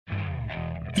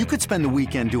You could spend the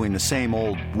weekend doing the same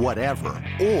old whatever,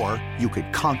 or you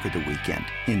could conquer the weekend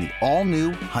in the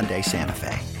all-new Hyundai Santa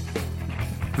Fe.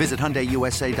 Visit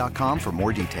HyundaiUSA.com for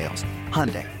more details.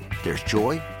 Hyundai, there's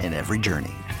joy in every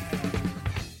journey.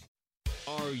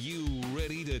 Are you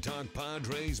ready to talk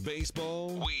Padres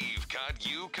baseball? We've got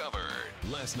you covered.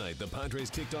 Last night, the Padres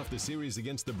kicked off the series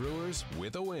against the Brewers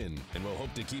with a win, and we'll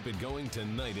hope to keep it going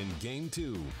tonight in Game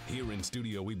 2. Here in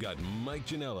studio, we've got Mike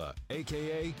Janella,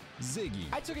 a.k.a. Ziggy.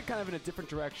 I took it kind of in a different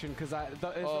direction because the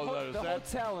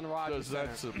hotel in Rogers Does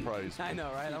that surprise me? I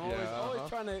know, right? I'm always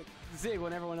trying to zig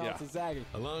when everyone else is zagging.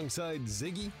 Alongside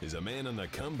Ziggy is a man on the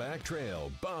comeback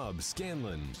trail, Bob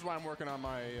Scanlon. This is why I'm working on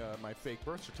my fake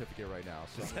birth certificate right now.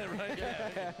 So. Is that right?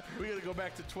 Yeah. We got to go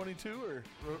back to 22 or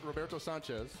Roberto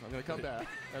Sanchez. I'm going to come back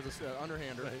as an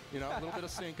underhander. Right. You know, a little bit of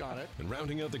sync on it. And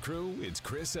rounding out the crew, it's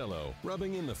Chris Ello,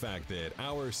 rubbing in the fact that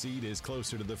our seat is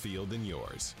closer to the field than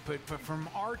yours. But from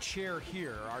our chair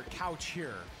here, our couch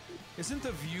here, isn't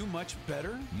the view much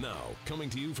better? Now, coming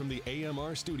to you from the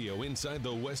AMR studio inside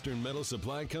the Western Metal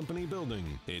Supply Company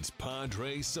building, it's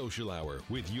Padres Social Hour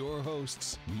with your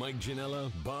hosts, Mike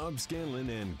Janella, Bob Scanlon,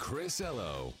 and Chris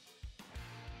Ello.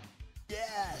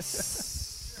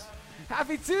 Yes!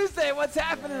 Happy Tuesday! What's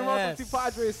happening? Yes. Welcome to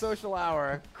Padres Social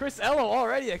Hour. Chris Ello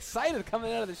already excited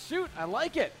coming out of the chute. I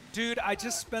like it. Dude, I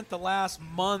just spent the last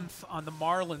month on the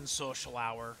Marlins Social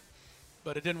Hour.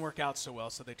 But it didn't work out so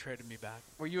well, so they traded me back.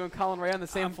 Were you and Colin Ray on the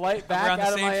same flight back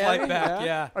out of Miami? On the same flight back,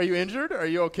 yeah. Are you injured? Are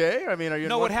you okay? I mean, are you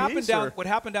No, in what one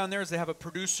happened down there is they have a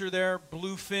producer there,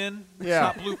 Bluefin.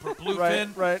 Yeah. It's not Blooper,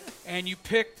 Bluefin. Right. And you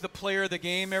pick the player of the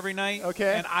game every night.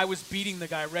 Okay. And I was beating the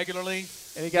guy regularly.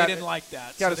 And they didn't like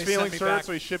that. Got his feelings hurt,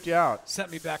 so he shipped you out. Sent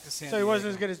me back to San Diego. So he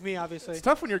wasn't as good as me, obviously. It's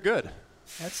tough when you're good.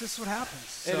 That's just what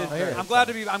happens. It is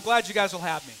I'm glad you guys will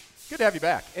have me. Good to have you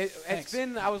back. It's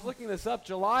been, I was looking this up,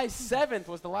 July 7th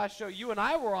was the last show you and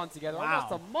I were on together,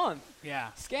 almost a month. Yeah.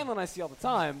 Scanlon I see all the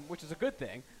time, which is a good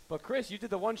thing. But, Chris, you did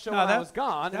the one show when I was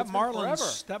gone. That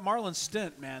Marlins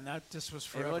stint, man, that just was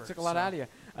forever. It really took a lot out of you.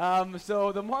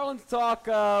 So the Marlins talk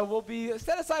will be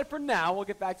set aside for now. We'll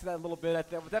get back to that a little bit.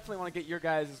 We definitely want to get your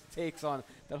guys' takes on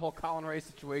that whole Colin Ray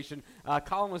situation.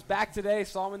 Colin was back today,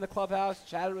 saw him in the clubhouse,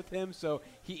 chatted with him, so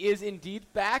he is indeed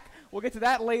back. We'll get to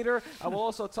that later. We'll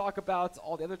also talk about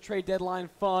all the other trade deadline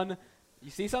fun. You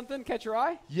see something catch your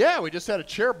eye? Yeah, we just had a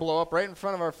chair blow up right in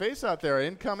front of our face out there.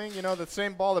 Incoming, the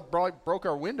same ball that broke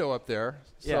our window up there.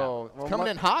 So coming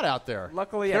in hot out there.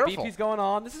 Luckily, BP's going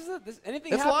on.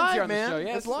 Anything it's happens live, here on man. the show.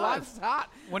 Yeah, it's live. It's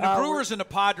hot. When the Brewers and the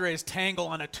Padres tangle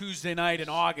on a Tuesday night in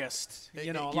August,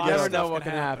 you never know what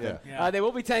can happen. Yeah. They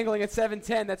will be tangling at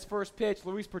 7:10. That's first pitch.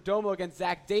 Luis Perdomo against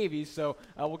Zach Davies. So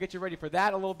we'll get you ready for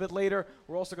that a little bit later.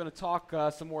 We're also going to talk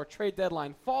some more trade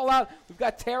deadline fallout. We've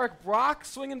got Tarek Brock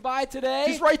swinging by today.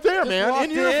 He's right there, man,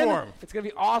 in uniform. It's going to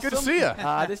be awesome. Good to see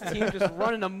you. This team just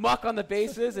running amok on the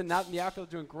bases and out in the outfield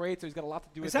doing great. So he's got a lot to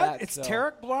do with that. It's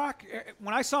Tarek Brock.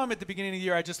 When I saw him at the beginning of the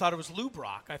year, I just thought it was Lou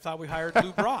Brock. I thought we hired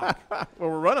Lou Brock. Well,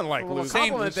 we're running like Lou.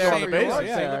 Same on the there. bases.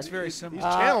 Yeah, he looks very similar.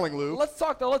 He's channeling Lou. Let's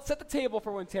talk, though. Let's set the table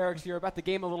for when Tarek's here about the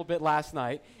game a little bit last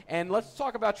night. And let's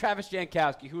talk about Travis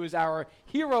Jankowski, who is our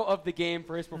hero of the game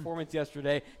for his performance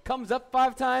yesterday. Comes up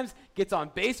 5 times, gets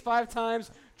on base 5 times,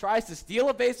 tries to steal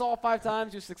a base all 5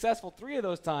 times. He was successful 3 of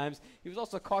those times. He was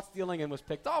also caught stealing and was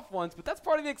picked off once, but that's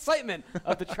part of the excitement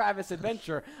of the Travis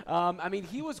adventure.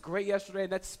 He was great yesterday,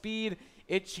 and that speed,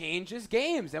 it changes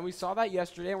games. And we saw that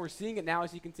yesterday, and we're seeing it now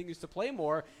as he continues to play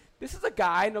more. This is a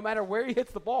guy, no matter where he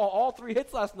hits the ball, all 3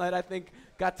 hits last night, I think,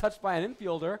 got touched by an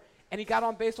infielder, and he got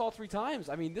on base all 3 times.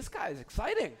 I mean, this guy is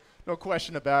exciting. No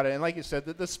question about it. And like you said,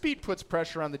 the speed puts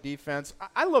pressure on the defense.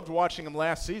 I loved watching him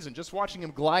last season, just watching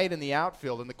him glide in the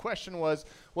outfield. And the question was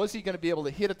he going to be able to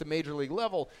hit at the major league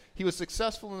level? He was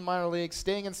successful in the minor leagues,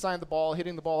 staying inside the ball,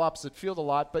 hitting the ball opposite field a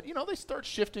lot. But, they start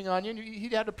shifting on you. He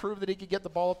had to prove that he could get the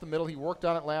ball up the middle. He worked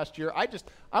on it last year.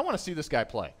 I want to see this guy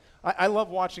play. I love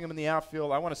watching him in the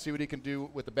outfield. I want to see what he can do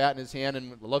with the bat in his hand,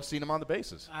 and love seeing him on the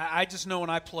bases. I just know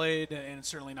when I played, and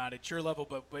certainly not at your level,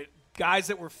 but guys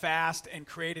that were fast and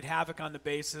created havoc on the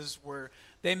bases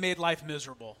they made life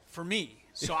miserable for me.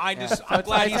 So I'm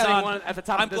glad he's on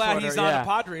the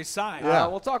Padres side. Yeah.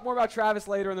 We'll talk more about Travis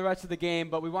later in the rest of the game,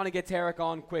 but we want to get Tarek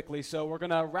on quickly. So we're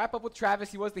going to wrap up with Travis.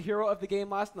 He was the hero of the game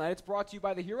last night. It's brought to you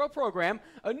by the Hero Program,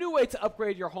 a new way to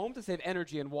upgrade your home to save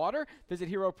energy and water. Visit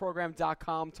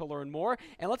heroprogram.com to learn more.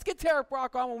 And let's get Tarek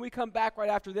Brock on when we come back right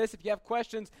after this. If you have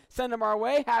questions, send them our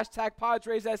way.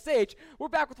 #PadresSH. We're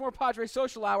back with more Padres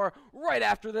Social Hour right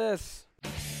after this.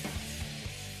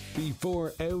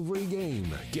 Before every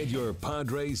game, get your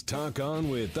Padres talk on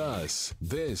with us.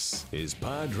 This is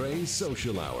Padres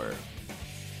Social Hour.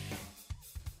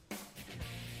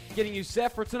 Getting you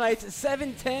set for tonight's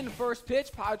 7:10 first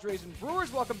pitch. Padres and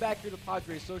Brewers, welcome back here to the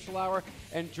Padres Social Hour.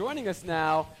 And joining us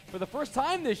now for the first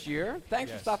time this year,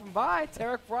 thanks for stopping by,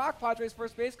 Tarek Brock, Padres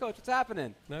first base coach. What's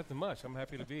happening? Nothing much. I'm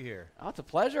happy to be here. Oh, it's a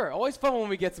pleasure. Always fun when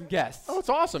we get some guests. Oh, it's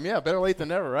awesome. Yeah, better late than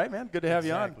never, right, man? Good to have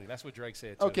you on. Exactly. That's what Drake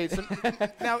said, too. Okay, so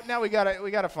now we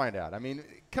gotta find out. I mean,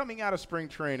 coming out of spring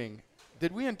training,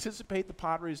 did we anticipate the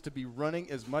Padres to be running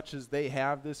as much as they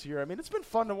have this year? I mean, it's been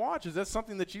fun to watch. Is that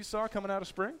something that you saw coming out of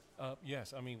spring?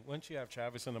 Yes. I mean, once you have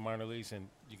Travis in the minor leagues and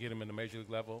you get him in the major league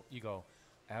level, you go,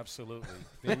 absolutely.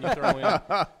 Then you throw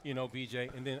in,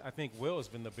 BJ. And then I think Will has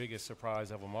been the biggest surprise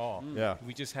of them all. Yeah.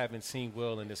 We just haven't seen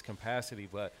Will in this capacity.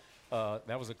 But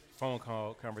that was a phone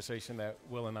call conversation that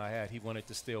Will and I had. He wanted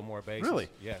to steal more bases. Really?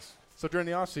 Yes. So during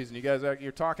the offseason, you guys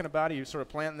you're talking about it. You're sort of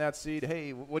planting that seed.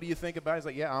 Hey, what do you think about it? He's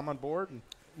like, yeah, I'm on board. And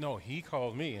no, he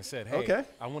called me and said, hey,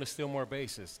 I want to steal more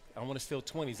bases. I want to steal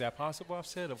 20. Is that possible? I've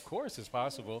said, of course it's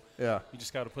possible. Yeah. You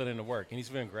just got to put in the work. And he's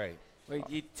been great. Well,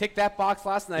 he ticked that box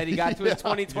last night. He got to his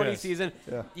 2020 season.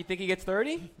 Yeah. You think he gets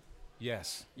 30?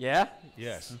 Yes. Yeah?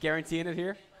 Yes. Guaranteeing it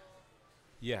here?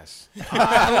 Yes.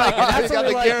 I like it. That's got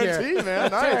the what guarantee, man.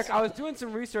 Nice. Tarek, I was doing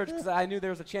some research because I knew there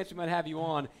was a chance we might have you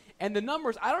on. And the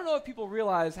numbers, I don't know if people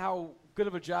realize how good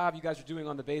of a job you guys are doing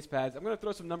on the base pads. I'm going to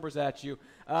throw some numbers at you.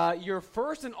 You're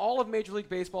first in all of Major League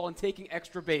Baseball in taking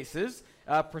extra bases,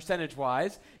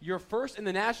 percentage-wise. You're first in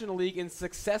the National League in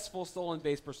successful stolen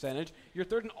base percentage. You're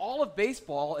third in all of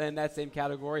baseball in that same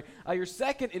category. You're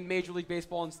second in Major League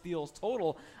Baseball in steals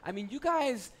total. I mean, you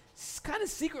guys kind of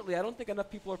secretly, I don't think enough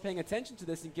people are paying attention to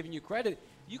this and giving you credit.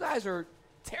 You guys are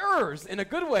terrors in a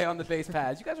good way on the base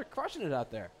pads. You guys are crushing it out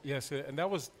there. Yes, and that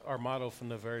was our motto from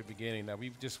the very beginning, that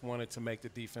we just wanted to make the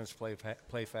defense play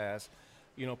fast,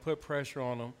 put pressure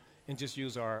on them and just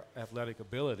use our athletic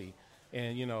ability.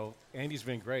 And, Andy's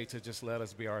been great to just let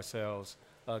us be ourselves.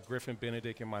 Griffin,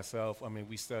 Benedict, and myself, I mean,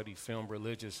 we study film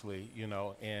religiously,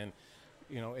 and,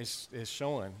 it's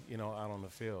showing, out on the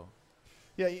field.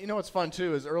 Yeah, what's fun,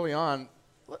 too, is early on,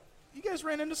 you guys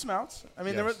ran into some outs. I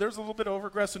mean, there's a little bit of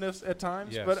over-aggressiveness at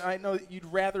times, but I know you'd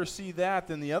rather see that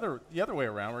than the other way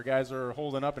around, where guys are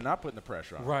holding up and not putting the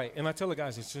pressure on. Right, and I tell the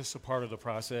guys it's just a part of the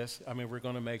process. I mean, we're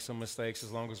going to make some mistakes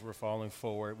as long as we're falling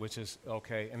forward, which is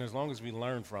okay, and as long as we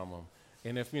learn from them.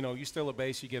 And if, you steal a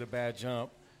base, you get a bad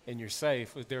jump, and you're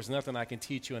safe, there's nothing I can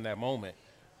teach you in that moment.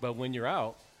 But when you're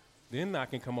out, then I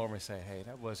can come over and say, hey,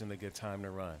 that wasn't a good time to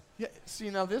run. Yeah, see,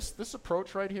 now this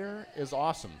approach right here is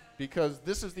awesome, because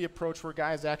this is the approach where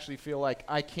guys actually feel like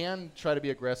I can try to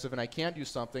be aggressive and I can do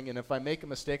something, and if I make a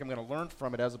mistake, I'm going to learn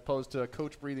from it, as opposed to a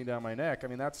coach breathing down my neck. I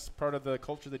mean, that's part of the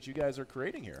culture that you guys are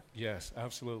creating here. Yes,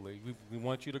 absolutely. We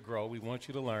want you to grow. We want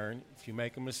you to learn. If you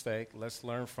make a mistake, let's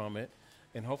learn from it.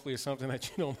 And hopefully it's something that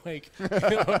you don't make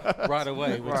right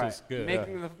away, which is good.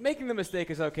 Making the mistake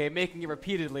is okay. Making it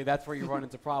repeatedly, that's where you run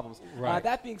into problems. Right.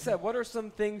 That being said, what are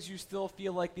some things you still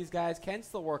feel like these guys can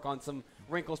still work on, some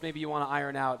wrinkles maybe you want to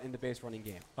iron out in the base running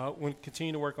game? We'll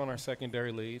continue to work on our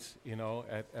secondary leads,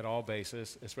 at all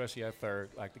bases, especially at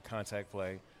third, like the contact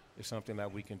play is something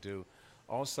that we can do.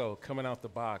 Also, coming out the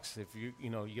box, if you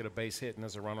get a base hit and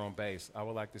there's a runner on base, I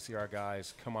would like to see our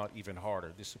guys come out even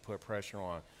harder just to put pressure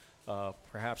on.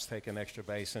 Perhaps take an extra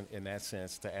base in that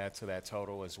sense to add to that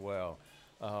total as well.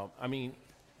 I mean,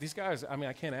 these guys,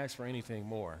 I can't ask for anything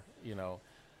more,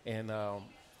 and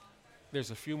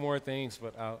there's a few more things,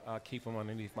 but I'll keep them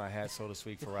underneath my hat, so to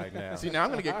speak, for right now. See, now I'm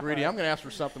going to get greedy. I'm going to ask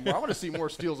for something more. I want to see more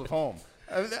steals of home.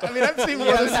 I mean, I've seen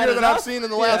more this year than I've seen in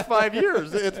the last 5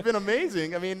 years. It's been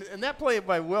amazing. I mean, and that play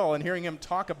by Will, and hearing him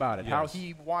talk about it, how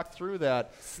he walked through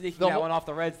that. Sneaking that one off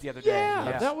the Reds the other day.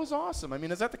 Yeah, that was awesome. I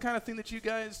mean, is that the kind of thing that you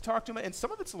guys talk to him? And some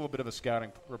of it's a little bit of a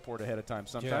scouting report ahead of time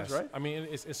sometimes, right? I mean,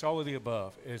 it's all of the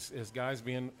above. It's guys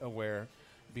being aware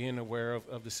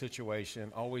of the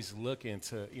situation, always looking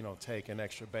to, take an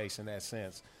extra base in that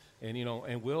sense. And,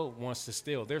 and Will wants to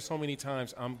steal. There's so many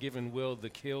times I'm giving Will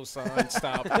the kill sign,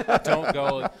 stop, don't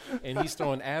go, and he's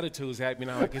throwing attitudes at me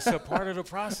now. Like, it's a part of the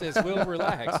process. Will,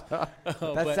 relax.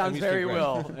 That sounds very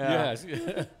Will. Yeah.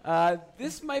 Yes.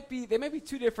 They might be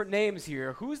two different names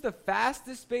here. Who's the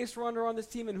fastest base runner on this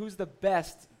team, and who's the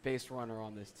best base runner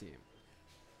on this team?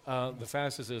 The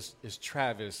fastest is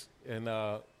Travis, and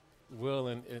Will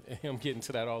and him get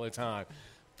into that all the time.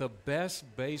 The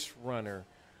best base runner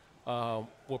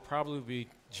will probably be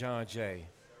John Jay,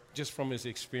 just from his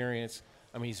experience.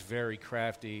 I mean, he's very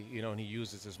crafty, and he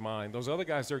uses his mind. Those other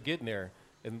guys, they're getting there,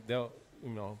 and they'll,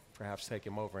 perhaps take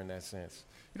him over in that sense.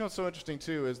 What's so interesting,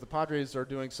 too, is the Padres are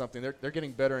doing something. They're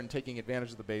getting better and taking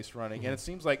advantage of the base running. And it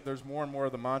seems like there's more and more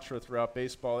of the mantra throughout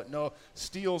baseball that, no,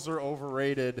 steals are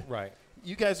overrated. Right.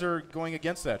 You guys are going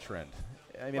against that trend.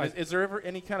 I mean, is there ever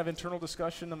any kind of internal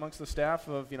discussion amongst the staff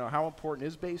of, how important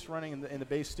is base running and the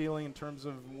base stealing in terms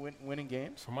of winning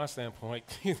games? From my standpoint,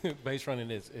 base running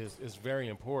is very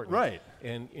important. Right.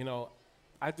 And,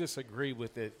 I disagree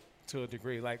with it to a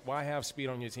degree. Like, why have speed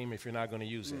on your team if you're not going to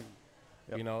use it?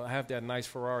 Yep. I have that nice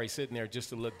Ferrari sitting there just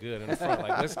to look good in the front.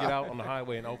 Like, let's get out on the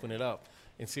highway and open it up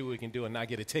and see what we can do and not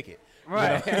get a ticket.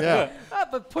 Right.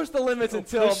 But push the limits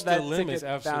until push that the limits,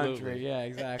 ticket absolutely. boundary. Yeah,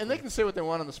 exactly. And they can say what they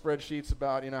want on the spreadsheets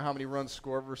about, how many runs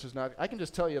scored versus not. I can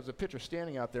just tell you as a pitcher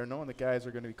standing out there, knowing the guys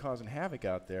are going to be causing havoc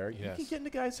out there, you can get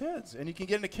into guys' heads. And you can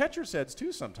get into catchers' heads,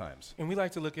 too, sometimes. And we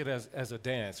like to look at it as a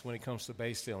dance when it comes to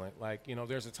base stealing. Like,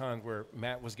 there's a time where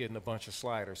Matt was getting a bunch of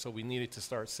sliders, so we needed to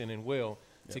start sending Will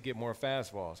to get more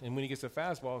fastballs. And when he gets the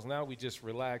fastballs, now we just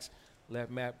relax,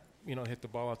 let Matt hit the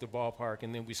ball out the ballpark,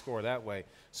 and then we score that way.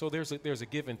 So there's a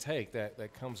give and take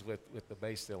that comes with the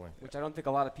base stealing. Which I don't think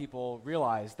a lot of people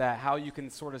realize, that how you can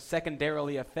sort of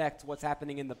secondarily affect what's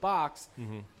happening in the box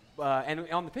and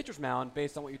on the pitcher's mound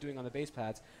based on what you're doing on the base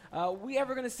pads. We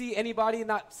ever going to see anybody,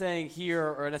 not saying here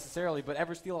or necessarily, but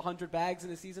ever steal 100 bags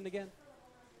in a season again?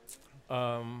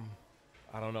 I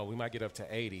don't know. We might get up to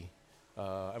 80.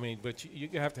 But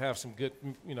you have to have some good,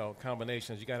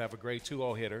 combinations. You got to have a great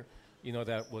 2-0 hitter,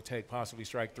 that will take possibly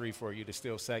strike 3 for you to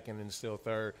steal second and steal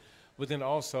third. But then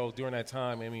also during that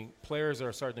time, players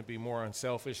are starting to be more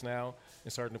unselfish now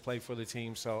and starting to play for the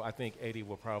team. So I think 80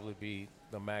 will probably be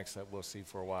the max that we'll see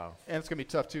for a while. And it's going to be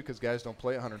tough, too, because guys don't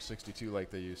play 162 like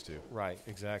they used to. Right,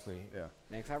 exactly. Yeah.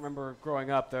 Thanks. I remember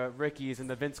growing up, the Rickies and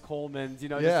the Vince Colemans,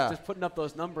 just putting up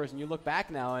those numbers, and you look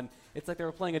back now, and it's like they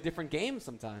were playing a different game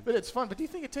sometimes. But it's fun. But do you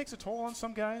think it takes a toll on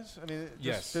some guys?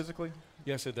 Yes. Physically?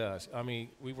 Yes, it does.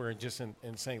 We were just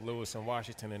in St. Louis and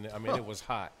Washington, and it was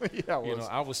hot. Yeah, it was.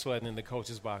 I was sweating in the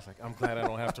coach's box, like, I'm glad I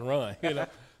don't have to run.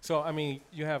 So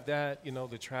you have that.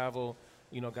 The travel.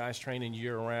 Guys training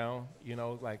year round.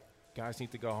 Like guys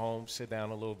need to go home, sit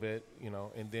down a little bit.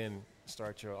 And then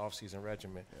start your off-season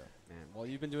regimen. Yeah. Man, well,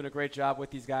 you've been doing a great job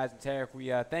with these guys, and Tarek, we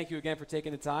thank you again for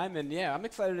taking the time. And I'm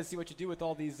excited to see what you do with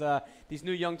all these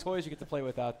new young toys you get to play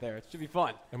with out there. It should be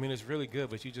fun. It's really good,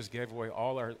 but you just gave away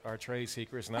all our trade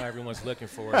secrets. Now everyone's looking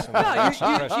for us.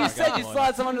 You said you still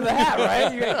had some under the hat,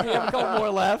 right? You have a couple more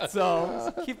left,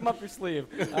 so keep them up your sleeve.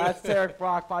 That's Tarek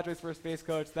Brock, Padres first base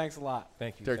coach. Thanks a lot.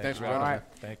 Thank you. Tarek, thanks for joining us.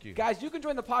 Thank you. Guys, you can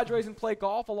join the Padres and play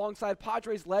golf alongside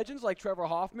Padres legends like Trevor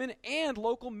Hoffman and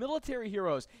local military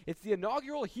heroes. It's the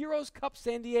inaugural Heroes Cup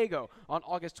San Diego on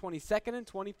August 22nd and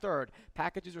 23rd.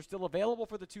 Packages are still available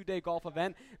for the 2-day golf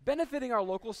event, benefiting our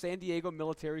local San Diego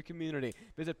military community.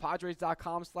 Visit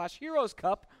Padres.com/Heroes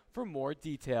Cup for more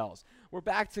details. We're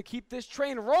back to keep this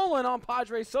train rolling on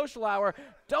Padres Social Hour.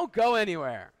 Don't go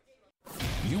anywhere.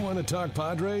 You want to talk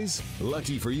Padres?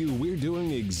 Lucky for you, we're doing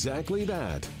exactly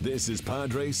that. This is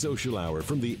Padres Social Hour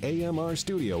from the AMR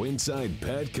studio inside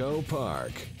Petco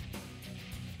Park.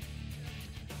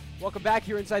 Welcome back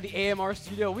here inside the AMR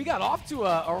studio. We got off to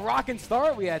a rocking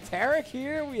start. We had Tarek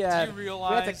here. We had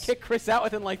to kick Chris out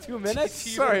within like 2 minutes.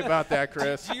 Sorry about that,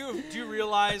 Chris. Do you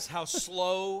realize how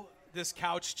slow this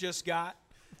couch just got?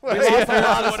 We lost a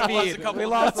lot of speed. We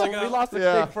lost a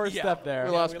big first step there.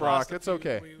 We lost Brock. It's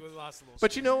okay. We lost a little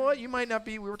But speed. you know what? You might not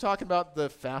be. We were talking about the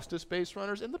fastest base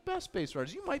runners and the best base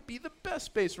runners. You might be the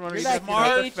best base runner. You're that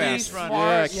smart, fast runner.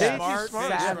 runner. Smart,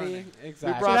 savvy.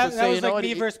 Exactly. That was like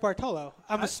me versus Bartolo.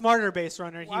 I'm a smarter base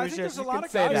runner. Well, I think there's a lot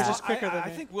of say guys. that. just quicker than I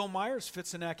me. think Will Myers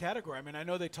fits in that category. I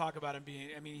know they talk about him being.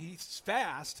 He's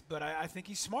fast, but I think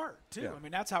he's smart too. Yeah.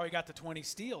 That's how he got the 20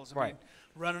 steals. Right.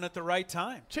 Running at the right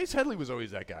time. Chase Headley was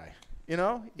always that guy.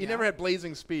 He never had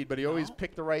blazing speed, but he always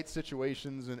picked the right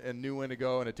situations and knew when to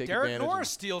go and to take advantage. Derek Norris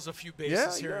steals a few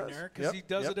bases here and there because he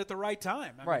does it at the right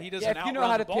time. Right. He doesn't if you know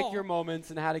how to pick your moments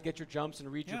and how to get your jumps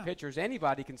and read your pitchers,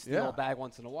 anybody can steal a bag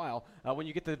once in a while. When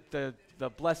you get the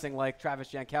blessing like Travis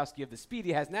Jankowski of the speed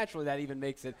he has naturally, that even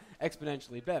makes it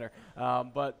exponentially better.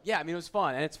 It was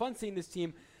fun. And it's fun seeing this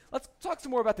team. Let's talk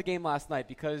some more about the game last night,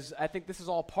 because I think this is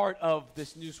all part of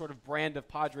this new sort of brand of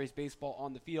Padres baseball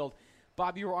on the field.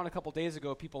 Bob, you were on a couple days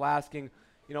ago, people asking,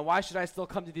 why should I still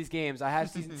come to these games? I have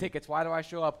season tickets. Why do I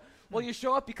show up? Well, you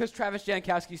show up because Travis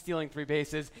Jankowski stealing 3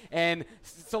 bases and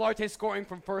Solarte scoring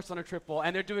from first on a triple,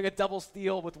 and they're doing a double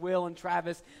steal with Will and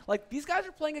Travis. Like, these guys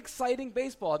are playing exciting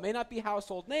baseball. It may not be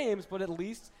household names, but at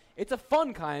least it's a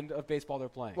fun kind of baseball they're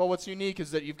playing. Well, what's unique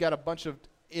is that you've got a bunch of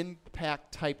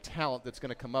impact type talent that's going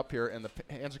to come up here, and the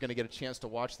fans are going to get a chance to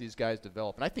watch these guys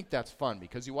develop. And I think that's fun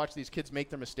because you watch these kids make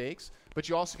their mistakes, but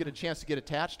you also get a chance to get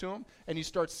attached to them, and you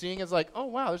start seeing as like, oh,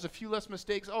 wow, there's a few less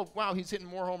mistakes. Oh, wow, he's hitting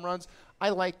more home runs. I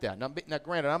like that. Now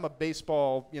granted, I'm a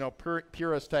baseball,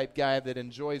 purist type guy that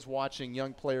enjoys watching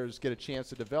young players get a chance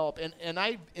to develop, and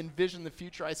I envision the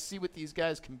future. I see what these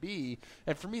guys can be,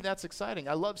 and for me, that's exciting.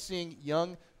 I love seeing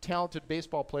young, talented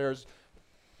baseball players.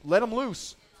 Let them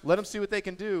loose. Let them see what they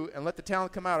can do, and let the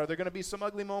talent come out. Are there going to be some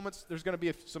ugly moments? There's going to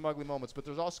be some ugly moments, but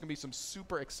there's also going to be some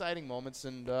super exciting moments,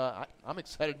 and I'm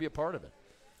excited to be a part of it.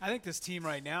 I think this team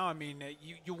right now, I mean,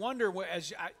 you wonder,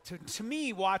 to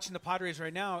me, watching the Padres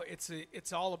right now,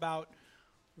 it's all about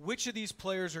which of these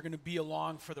players are going to be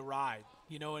along for the ride,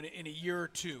 in a year or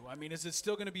two. I mean, is it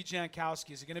still going to be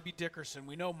Jankowski? Is it going to be Dickerson?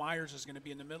 We know Myers is going to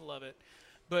be in the middle of it.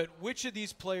 But which of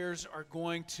these players are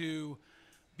going to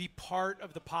be part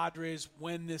of the Padres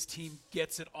when this team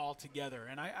gets it all together?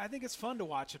 And I think it's fun to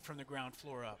watch it from the ground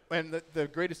floor up. And the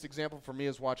greatest example for me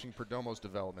is watching Perdomo's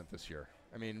development this year.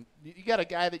 I mean, you got a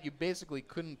guy that you basically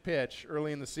couldn't pitch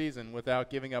early in the season without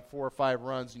giving up 4 or 5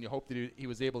 runs, and you hope that he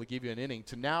was able to give you an inning,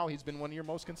 to now he's been one of your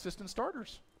most consistent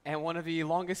starters. And one of the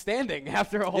longest standing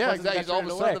after a whole bunch exactly. He's all of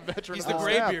a sudden the veteran. He's the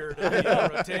graybeard of the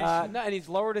rotation. No, and he's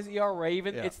lowered his ERA.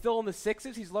 It's still in the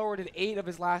 6s. He's lowered it 8 of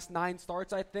his last 9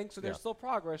 starts, I think. So there's still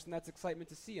progress, and that's excitement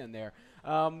to see in there.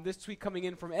 This tweet coming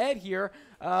in from Ed here.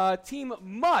 Team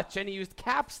much, and he used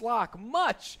caps lock,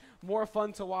 much more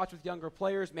fun to watch with younger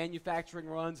players, manufacturing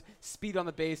runs, speed on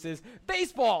the bases.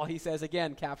 Baseball, he says,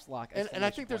 again, caps lock. And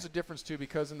I think there's a difference, too,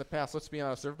 because in the past, let's be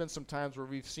honest, there have been some times where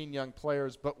we've seen young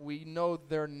players, but we know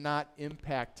they're not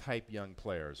impact-type young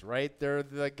players, right? They're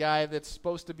the guy that's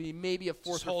supposed to be maybe a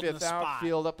 4th or 5th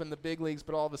outfield up in the big leagues,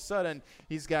 but all of a sudden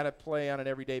he's got to play on an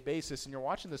everyday basis, and you're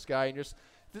watching this guy, and you're just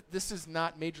this is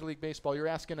not Major League Baseball. You're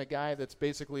asking a guy that's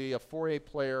basically a 4A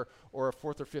player or a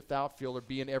 4th or 5th outfielder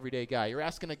be an everyday guy. You're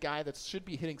asking a guy that should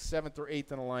be hitting 7th or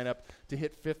 8th in a lineup to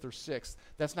hit 5th or 6th.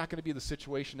 That's not going to be the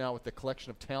situation now with the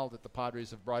collection of talent that the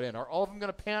Padres have brought in. Are all of them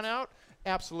going to pan out?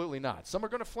 Absolutely not. Some are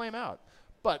going to flame out.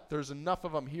 But there's enough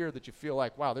of them here that you feel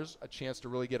like, wow, there's a chance to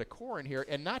really get a core in here.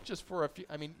 And not just for a few.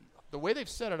 I mean, the way they've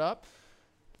set it up,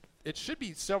 it should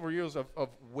be several years of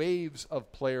waves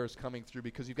of players coming through,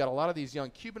 because you've got a lot of these young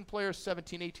Cuban players,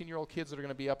 17, 18-year-old kids that are going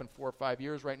to be up in 4 or 5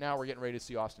 years. Right now we're getting ready to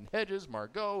see Austin Hedges,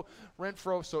 Margot,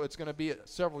 Renfroe. So it's going to be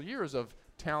several years of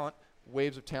talent,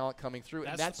 waves of talent coming through.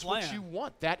 And that's what you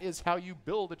want. That is how you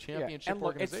build a championship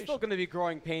organization. It's still going to be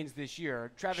growing pains this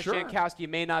year. Travis Jankowski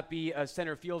may not be a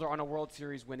center fielder on a World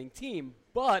Series winning team,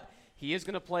 but he is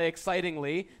going to play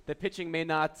excitingly. The pitching may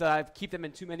not keep them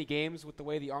in too many games with the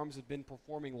way the arms have been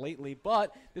performing lately,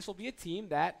 but this will be a team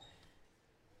that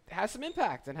has some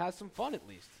impact and has some fun at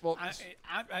least. Well,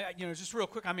 just real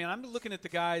quick, I mean, I'm looking at the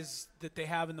guys that they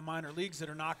have in the minor leagues that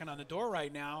are knocking on the door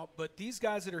right now, but these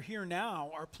guys that are here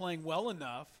now are playing well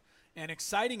enough and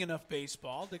exciting enough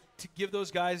baseball to give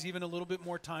those guys even a little bit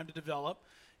more time to develop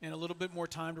and a little bit more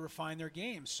time to refine their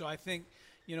games. So I think,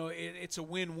 it's a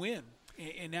win-win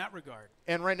in that regard.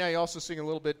 And right now you're also seeing a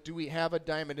little bit, do we have a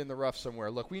diamond in the rough somewhere?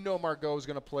 Look, we know Margot is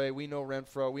going to play. We know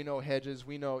Renfroe. We know Hedges.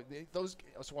 We know those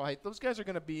guys are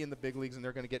going to be in the big leagues, and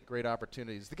they're going to get great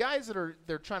opportunities. The guys that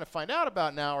they're trying to find out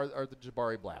about now are the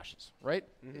Jabari Blashes, right?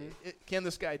 Mm-hmm. Can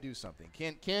this guy do something?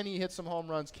 Can he hit some home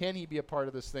runs? Can he be a part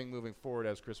of this thing moving forward,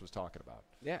 as Chris was talking about?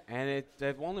 Yeah, and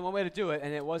it's only one way to do it,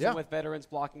 and it wasn't with veterans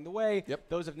blocking the way. Yep.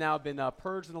 Those have now been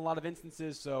purged in a lot of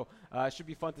instances, so it should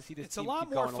be fun to see this team keep going along.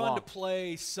 It's a lot more fun to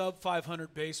play sub-500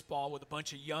 baseball with a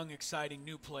bunch of young, exciting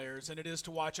new players than it is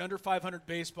to watch under 500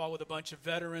 baseball with a bunch of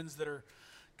veterans that are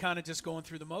kind of just going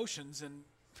through the motions. And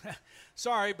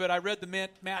sorry, but I read the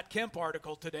Matt Kemp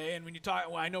article today, and when you talk,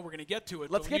 I know we're going to get to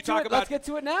it. Let's get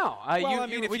to it now.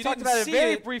 We talked about it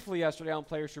very briefly yesterday on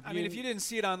Players Tribune. I mean, if you didn't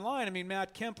see it online, I mean,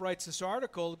 Matt Kemp writes this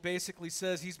article that basically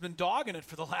says he's been dogging it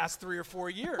for the last 3 or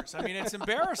 4 years. I mean, it's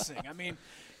embarrassing. I mean,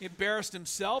 he embarrassed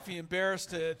himself. He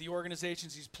embarrassed the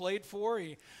organizations he's played for.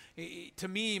 He, to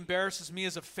me, embarrasses me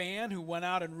as a fan who went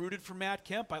out and rooted for Matt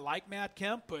Kemp. I like Matt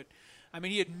Kemp, but I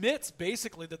mean, he admits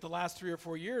basically that the last 3 or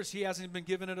 4 years he hasn't been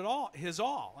given it at all, his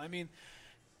all. I mean,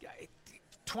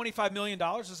 $25 million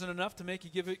isn't enough to make you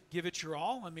give it your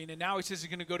all. I mean, and now he says he's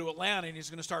going to go to Atlanta and he's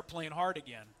going to start playing hard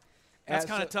again. That's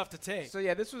kind of tough to take. So,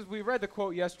 yeah, we read the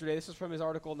quote yesterday. This is from his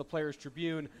article in the Players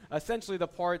Tribune. Essentially the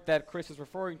part that Chris is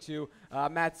referring to,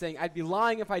 Matt saying, I'd be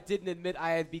lying if I didn't admit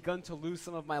I had begun to lose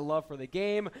some of my love for the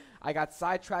game. I got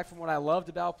sidetracked from what I loved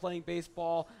about playing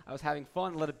baseball. I was having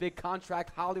fun, let a big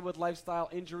contract, Hollywood lifestyle,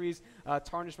 injuries,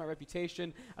 tarnished my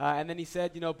reputation. And then he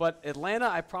said, but Atlanta,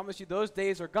 I promise you those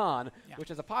days are gone,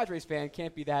 which as a Padres fan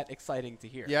can't be that exciting to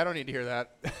hear. Yeah, I don't need to hear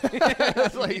that.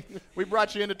 It's like, we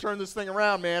brought you in to turn this thing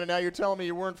around, man, and now you're telling me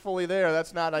you weren't fully there.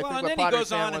 That's not, I think, what Padres fan wants to hear. Well, and then he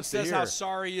goes on and says how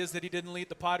sorry he is that he didn't lead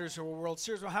the Padres to a World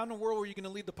Series. Well, how in the world were you going to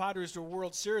lead the Padres to a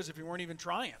World Series if you weren't even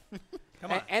trying?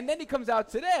 Come on. And then he comes out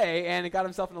today and he got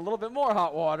himself in a little bit more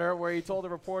hot water where he told a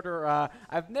reporter,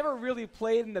 I've never really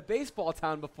played in the baseball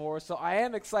town before, so I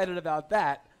am excited about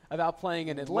that, about playing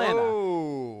in Atlanta.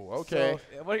 Whoa, okay.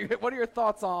 So what are your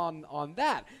thoughts on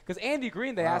that? Because Andy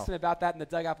Green, they asked him about that in the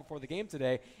dugout before the game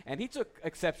today, and he took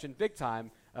exception big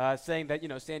time, saying that,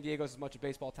 San Diego's as much a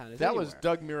baseball town as that anywhere. was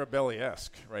Doug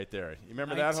Mirabelli-esque right there. You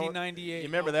remember 1998. You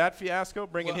remember that fiasco,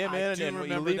 bringing him in? I do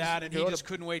remember that, and he just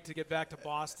couldn't wait to get back to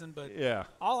Boston. But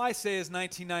all I say is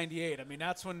 1998. I mean,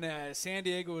 that's when San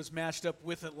Diego was matched up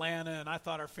with Atlanta, and I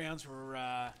thought our fans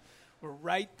were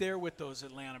right there with those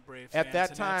Atlanta Braves fans at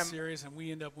that in time, that series, and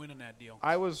we ended up winning that deal.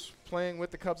 I was playing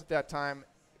with the Cubs at that time.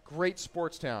 Great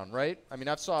sports town, right? I mean,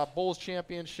 I saw Bulls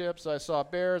championships. I saw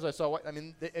Bears.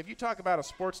 If you talk about a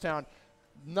sports town,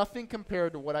 nothing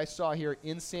compared to what I saw here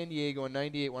in San Diego in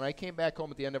 '98 when I came back home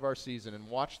at the end of our season and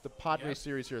watched the Padres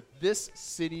series here. This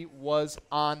city was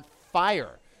on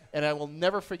fire, and I will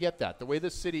never forget that. The way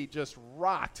this city just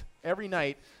rocked every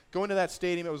night. Going to that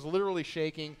stadium, it was literally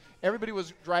shaking. Everybody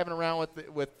was driving around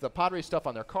with the Padres stuff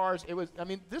on their cars.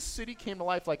 This city came to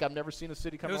life like I've never seen a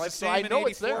city come to life. So I know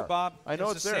it's there, Bob. I know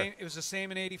it's there. It was the same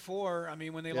in '84. I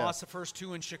mean, when they lost the first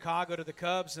two in Chicago to the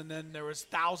Cubs, and then there was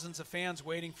thousands of fans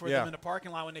waiting for them in the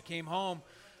parking lot when they came home.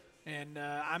 And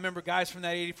I remember guys from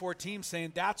that '84 team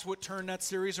saying that's what turned that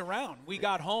series around. We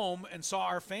got home and saw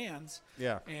our fans.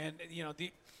 Yeah. And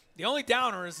the only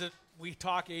downer is that we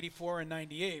talk '84 and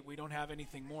 '98. We don't have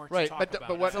anything more to talk about.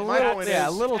 But what my point is,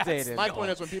 a little dated. My point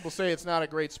is, when people say it's not a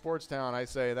great sports town, I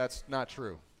say that's not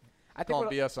true. I call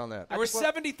BS on that. There were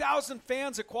 70,000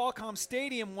 fans at Qualcomm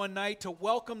Stadium one night to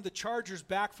welcome the Chargers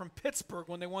back from Pittsburgh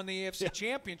when they won the AFC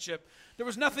Championship. There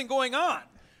was nothing going on.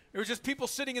 There was just people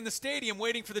sitting in the stadium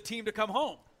waiting for the team to come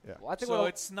home. Yeah. Well, I think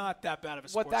it's not that bad of a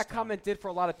sports What that town. comment did for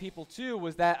a lot of people, too,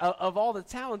 was that of all the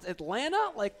towns,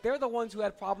 Atlanta, they're the ones who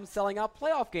had problems selling out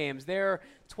playoff games. They're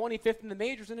 25th in the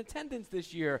majors in attendance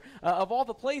this year. Of all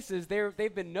the places,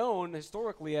 they've been known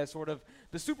historically as sort of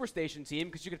the superstation team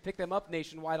because you could pick them up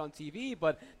nationwide on TV,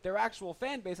 but their actual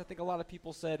fan base, I think a lot of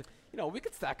people said, we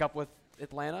could stack up with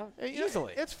Atlanta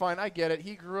easily. It's fine. I get it.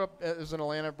 He grew up as an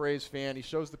Atlanta Braves fan. He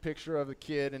shows the picture of the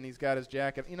kid, and he's got his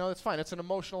jacket. It's fine. It's an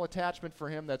emotional attachment for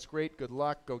him. That's great. Good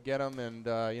luck. Go get him. And,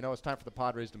 it's time for the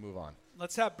Padres to move on.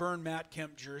 Let's have burn Matt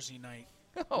Kemp jersey night.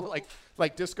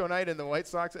 like disco night in the White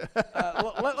Sox.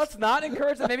 Let's not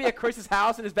encourage that. Maybe at Chris's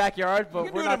house in his backyard,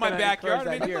 but we're not in my backyard.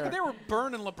 Look, they were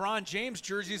burning LeBron James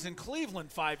jerseys in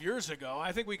Cleveland 5 years ago.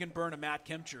 I think we can burn a Matt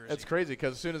Kemp jersey. That's crazy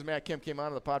because as soon as Matt Kemp came out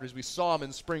of the Padres, we saw him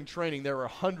in spring training. There were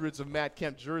hundreds of Matt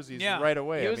Kemp jerseys right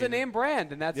away. He was a name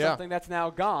brand, and that's something that's now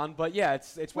gone. But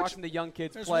it's watching the young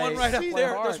kids play. One right up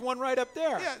there. Hard. There's one right up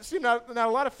there. Yeah. See, now a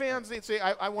lot of fans they say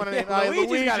I want to name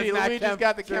Luigi's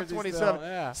got the Kemp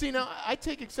 27. See, now I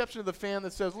take exception to the fan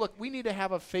that says, look, we need to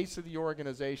have a face of the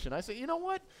organization. I say, you know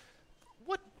what?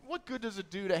 What good does it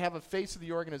do to have a face of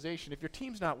the organization if your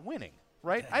team's not winning,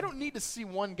 right? I don't need to see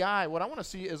one guy. What I want to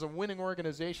see is a winning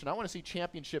organization. I want to see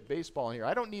championship baseball here.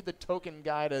 I don't need the token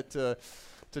guy to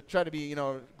try to be,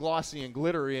 glossy and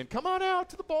glittery and come on out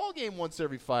to the ball game once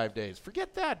every 5 days.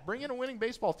 Forget that. Bring in a winning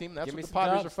baseball team. That's what the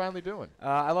Padres are finally doing.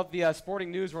 I love the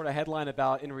Sporting News wrote a headline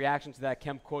in reaction to that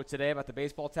Kemp quote today about the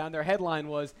baseball town. Their headline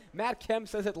was, Matt Kemp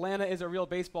says Atlanta is a real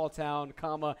baseball town,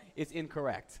 is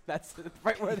incorrect. That's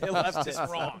right where they left it.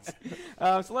 Wrong.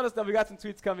 So let us know. We got some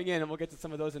tweets coming in, and we'll get to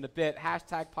some of those in a bit.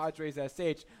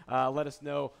 #PadresSH. Let us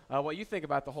know what you think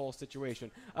about the whole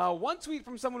situation. One tweet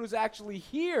from someone who's actually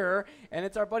here, and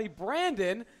it's our buddy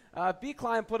Brandon. B.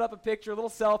 Klein put up a picture, a little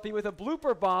selfie with a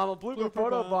blooper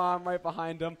photo bomb right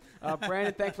behind him.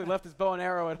 Brandon thankfully left his bow and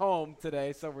arrow at home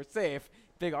today, so we're safe.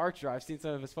 Big archer. I've seen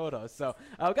some of his photos. So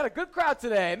we've got a good crowd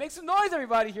today. Make some noise,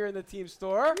 everybody, here in the team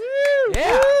store. Woo!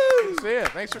 Yeah. Woo! See it.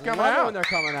 Thanks for coming out. When they're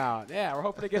coming out. Yeah, we're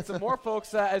hoping to get some more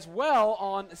folks as well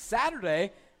on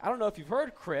Saturday. I don't know if you've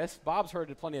heard, Chris. Bob's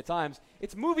heard it plenty of times.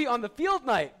 It's Movie on the Field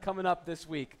night coming up this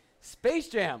week. Space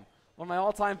Jam, one of my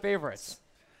all-time favorites.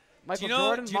 Michael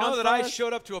Jordan. Do you know that I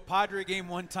showed up to a Padre game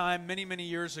one time many, many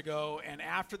years ago, and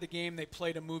after the game they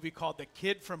played a movie called The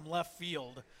Kid from Left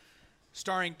Field,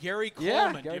 starring Gary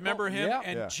Coleman. Do you remember him? Yeah.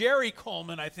 And Jerry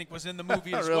Coleman, I think, was in the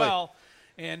movie as well.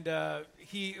 And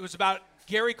it was about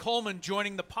Gary Coleman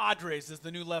joining the Padres as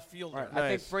the new left fielder. Right. Nice. I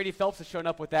think Brady Phelps has shown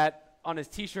up with that on his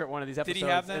T-shirt one of these episodes. Did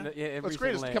he have that? What's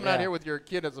great is coming out here with your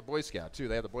kid as a Boy Scout, too.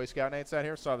 They have the Boy Scout nights out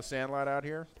here. Saw the Sandlot out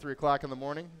here, 3 o'clock in the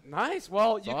morning. Nice.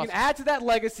 Well, you awesome. can add to that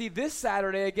legacy this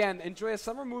Saturday. Again, enjoy a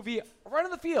summer movie right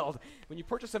on the field when you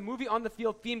purchase a movie on the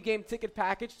field theme game ticket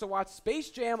package to watch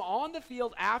Space Jam on the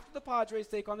field after the Padres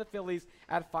take on the Phillies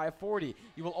at 5:40.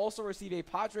 You will also receive a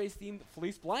Padres-themed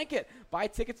fleece blanket. Buy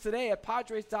tickets today at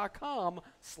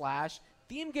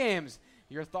Padres.com/theme games.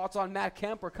 Your thoughts on Matt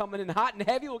Kemp are coming in hot and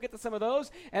heavy. We'll get to some of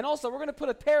those. And also, we're going to put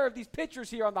a pair of these pitchers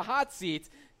here on the hot seat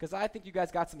because I think you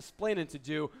guys got some splaining to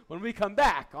do when we come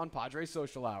back on Padres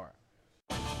Social Hour.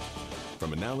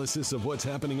 From analysis of what's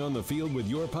happening on the field with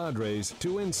your Padres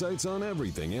to insights on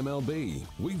everything MLB,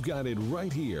 we've got it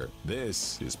right here.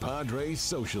 This is Padres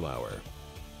Social Hour.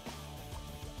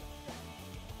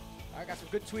 I got some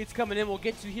good tweets coming in we'll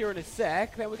get to here in a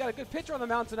sec. Man, we got a good pitcher on the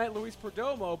mound tonight, Luis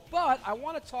Perdomo, but I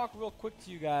want to talk real quick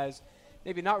to you guys.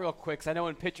 Maybe not real quick, because I know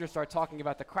when pitchers start talking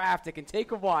about the craft, it can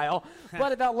take a while.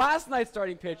 But about last night's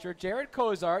starting pitcher, Jared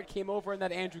Cozart, came over in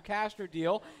that Andrew Cashner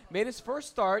deal, made his first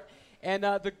start, and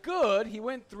the good, he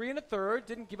went 3 1/3,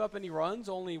 didn't give up any runs,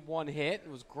 only 1 hit. It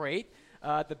was great.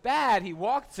 The bad, he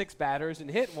walked 6 batters and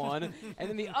hit 1. And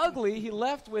then the ugly, he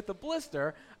left with a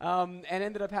blister and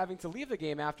ended up having to leave the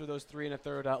game after those 3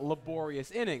 1/3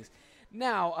 laborious innings.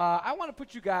 Now, I want to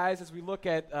put you guys, as we look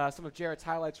at some of Jarrett's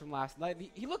highlights from last night,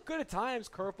 he looked good at times.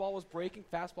 Curveball was breaking,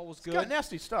 fastball was good. He's got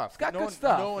nasty stuff. He's got good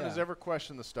stuff. No one has ever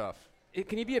questioned the stuff.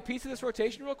 Can he be a piece of this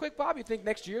rotation real quick, Bob? You think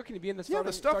next year can he be in the starting? Yeah,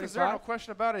 the stuff is there, no five?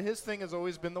 question about it. His thing has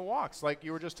always been the walks, like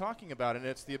you were just talking about, and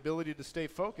it's the ability to stay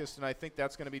focused, and I think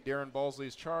that's going to be Darren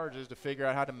Balsley's charge, is to figure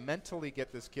out how to mentally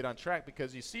get this kid on track,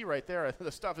 because you see right there,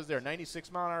 the stuff is there.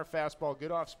 96-mile-an-hour fastball,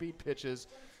 good off-speed pitches.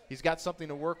 He's got something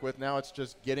to work with. Now it's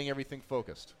just getting everything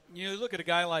focused. You know, look at a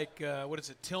guy like,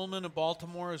 Tillman of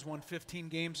Baltimore, who's won 15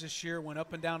 games this year, went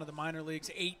up and down to the minor leagues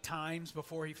 8 times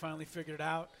before he finally figured it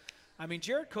out. I mean,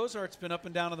 Jared Cozart's been up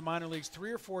and down to the minor leagues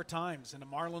 3 or 4 times in the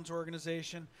Marlins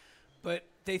organization, but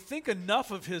they think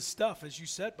enough of his stuff, as you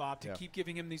said, Bob, to keep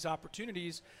giving him these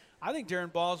opportunities. I think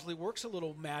Darren Balsley works a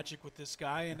little magic with this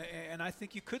guy, and I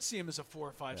think you could see him as a 4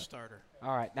 or 5 starter.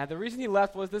 All right. Now, the reason he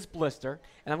left was this blister,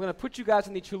 and I'm going to put you guys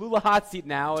in the Cholula hot seat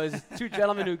now as 2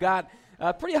 gentlemen who got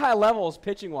pretty high levels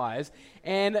pitching-wise.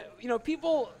 And, you know,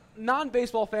 people,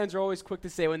 non-baseball fans are always quick to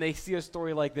say when they see a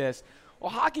story like this, well,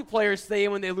 hockey players stay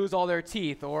in when they lose all their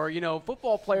teeth, or, you know,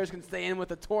 football players can stay in with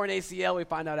a torn ACL, we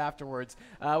find out afterwards.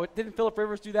 Didn't Phillip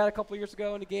Rivers do that a couple of years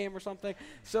ago in a game or something?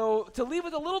 So to leave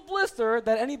with a little blister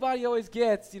that anybody always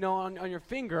gets, you know, on your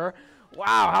finger,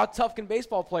 wow, how tough can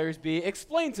baseball players be?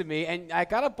 Explain to me, and I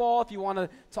got a ball if you want to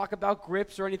talk about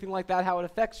grips or anything like that, how it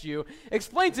affects you.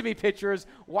 Explain to me, pitchers,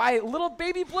 why little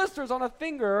baby blisters on a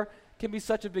finger can be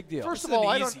such a big deal. First of all,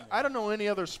 I don't know any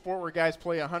other sport where guys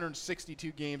play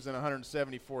 162 games in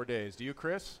 174 days. Do you,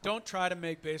 Chris? Don't try to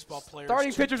make baseball players.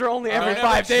 Starting pitchers are only every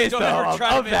 5 days, though,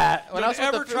 of that. Don't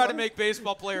ever try to make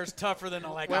baseball players tougher than a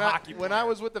hockey player. When I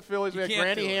was with the Phillies, we had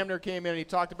Granny Hamner came in and he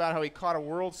talked about how he caught a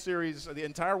World Series, the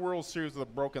entire World Series with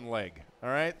a broken leg. All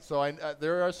right? So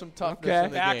there are some toughness in the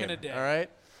game. Back in the day. All right?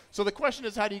 So the question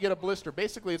is, how do you get a blister?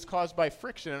 Basically, it's caused by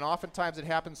friction, and oftentimes it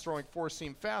happens throwing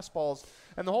 4-seam fastballs.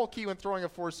 And the whole key when throwing a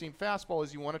 4-seam fastball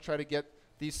is you want to try to get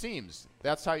these seams.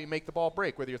 That's how you make the ball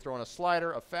break, whether you're throwing a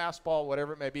slider, a fastball,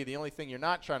 whatever it may be. The only thing you're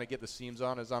not trying to get the seams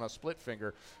on is on a split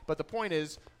finger. But the point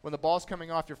is, when the ball's coming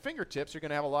off your fingertips, you're going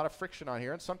to have a lot of friction on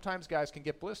here, and sometimes guys can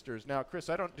get blisters. Now, Chris,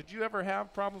 did you ever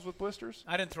have problems with blisters?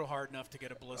 I didn't throw hard enough to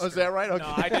get a blister. Oh, is that right? Okay.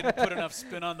 No, I didn't put enough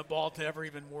spin on the ball to ever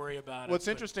even worry about it. What's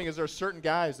interesting is there are certain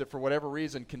guys that, for whatever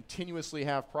reason, continuously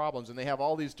have problems, and they have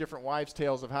all these different wives'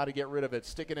 tales of how to get rid of it.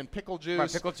 Stick it in pickle juice.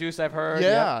 Right, pickle juice, I've heard.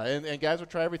 Yeah, and guys would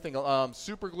try everything.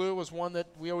 Super glue was one that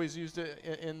we always used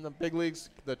in the big leagues.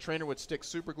 The trainer would stick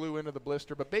super glue into the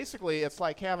blister. But basically, it's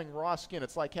like having raw skin.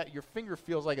 It's like your finger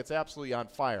feels like it's absolutely on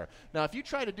fire. Now, if you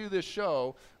try to do this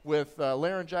show with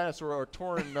laryngitis or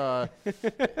torn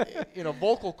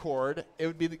vocal cord, it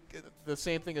would be the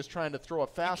same thing as trying to throw a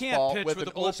fastball with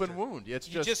an open wound. You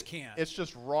just can't. It's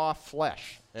just raw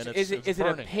flesh. And is it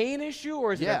a pain issue,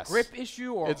 or is it a grip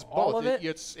issue, or it's all both. of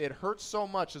it? It hurts so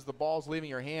much as the ball's leaving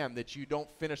your hand that you don't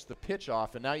finish the pitch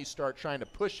off, and now you start trying to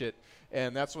push it,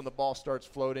 and that's when the ball starts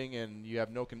floating, and you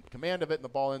have no command of it, and the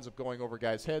ball ends up going over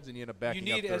guys' heads, and you end up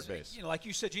backing up third base. Like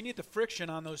you said, you need the friction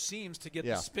on those seams to get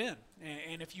the spin,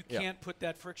 and if you can't put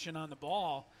that friction on the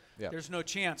ball, there's no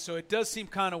chance. So it does seem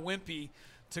kind of wimpy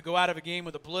to go out of a game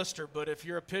with a blister, but if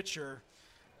you're a pitcher,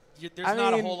 there's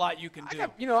not a whole lot you can do.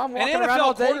 I'm walking around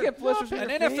all day. You get blisters An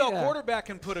NFL quarterback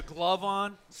can put a glove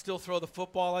on, still throw the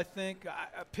football, I think.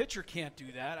 A pitcher can't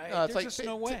do that. There's just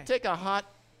no way. Take a hot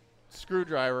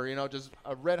screwdriver, just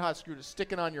a red-hot screwdriver,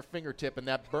 stick it on your fingertip, and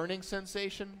that burning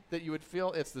sensation that you would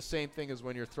feel, it's the same thing as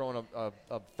when you're throwing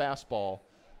a fastball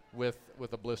with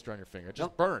a blister on your finger. It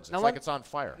just burns. It's like it's on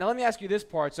fire. Now let me ask you this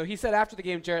part. So he said after the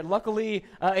game, Jared, luckily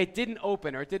it didn't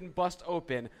open or it didn't bust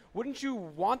open. Wouldn't you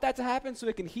want that to happen so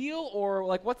it can heal? Or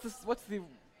what's the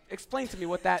explain to me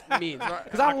what that means.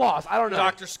 Because I'm lost. I don't know.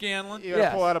 Dr. Scanlon? You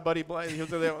got to pull out a Buddy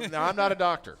Blythe. Now, I'm not a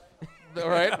doctor. All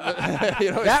right? That we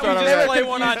just play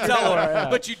one on television.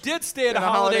 But you did stay at a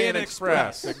Holiday Inn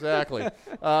Express. Exactly.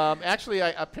 Actually,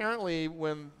 apparently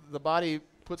when the body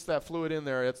puts that fluid in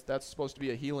there, that's supposed to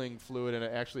be a healing fluid, and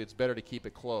it's better to keep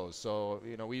it closed. So,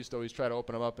 we used to always try to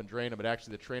open them up and drain them, but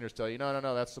actually the trainers tell you,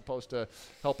 no, that's supposed to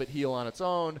help it heal on its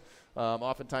own.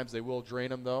 Oftentimes they will drain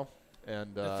them, though.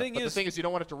 And the thing is, you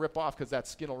don't want it to rip off because that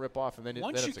skin will rip off, and then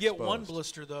once it's you get exposed. one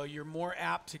blister, though, you're more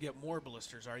apt to get more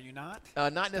blisters, are you not?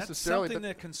 Not necessarily. That's something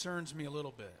that concerns me a little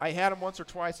bit. I had them once or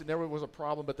twice, and never was a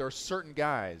problem. But there are certain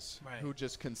guys who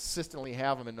just consistently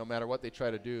have them, and no matter what they try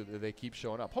to do, they keep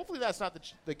showing up. Hopefully, that's not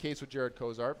the case with Jared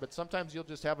Cozart. But sometimes you'll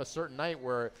just have a certain night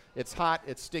where it's hot,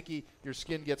 it's sticky, your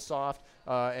skin gets soft,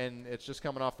 and it's just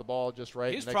coming off the ball just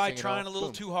right. He's probably trying a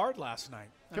little too hard last night.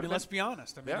 Let's be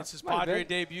honest. It's his Padre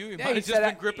debut. He might have just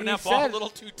been gripping that ball a little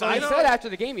too tight. He said after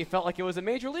the game he felt like it was a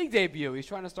major league debut. He's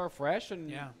trying to start fresh. And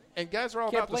guys are all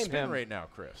about the spin rate now,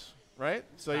 Chris. Right?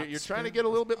 So you're trying to get a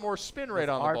little bit more spin rate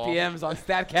on the ball. RPMs on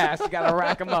StatCast. You got to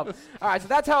rack them up. All right, so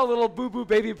that's how a little boo-boo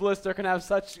baby blister can have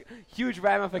such huge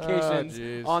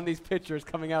ramifications on these pitchers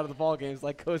coming out of the ball games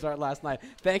like Cozart last night.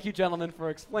 Thank you, gentlemen, for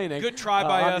explaining. Good try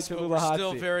by us, but we're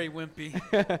still very wimpy.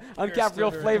 Uncapped real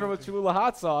flavor with Cholula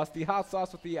hot sauce, the hot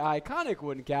sauce with the iconic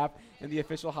wooden cap, and the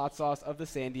official hot sauce of the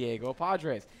San Diego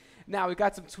Padres. Now, we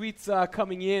got some tweets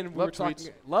coming in. Love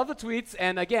the tweets.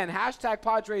 And, again, hashtag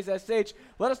PadresSH.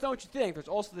 Let us know what you think. There's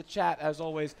also the chat, as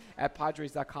always, at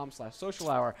Padres.com/social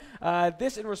hour.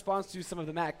 This in response to some of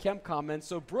the Matt Kemp comments.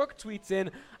 So Brooke tweets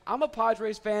in, I'm a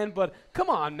Padres fan, but come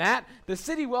on, Matt. The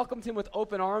city welcomed him with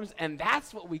open arms, and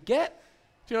that's what we get?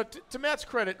 To Matt's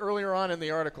credit, earlier on in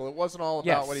the article, it wasn't all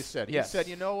about what he said. He said,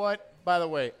 you know what? By the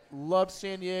way, loved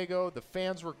San Diego. The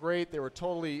fans were great. They were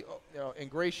totally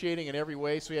ingratiating in every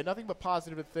way. So he had nothing but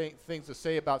positive things to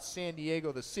say about San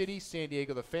Diego, the city, San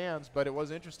Diego, the fans. But it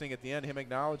was interesting at the end, him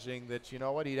acknowledging that, you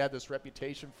know what, he'd had this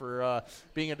reputation for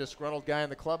being a disgruntled guy in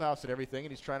the clubhouse and everything,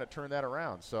 and he's trying to turn that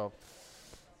around. So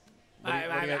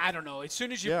I don't know. As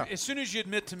soon as you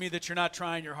admit to me that you're not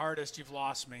trying your hardest, you've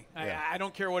lost me. I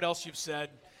don't care what else you've said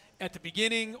at the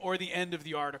beginning or the end of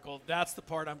the article. That's the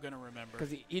part I'm going to remember.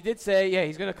 Because he did say,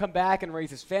 he's going to come back and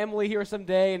raise his family here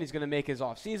someday, and he's going to make his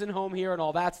off-season home here and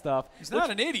all that stuff. He's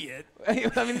not an idiot. I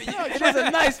mean, it is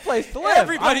a nice place to live.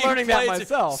 I'm learning that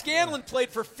myself. Scanlon played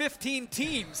for 15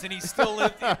 teams, and he still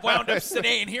wound up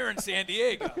staying here in San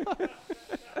Diego.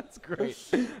 That's great.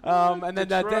 And then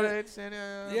Detroit,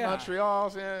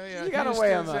 Montreal. You got to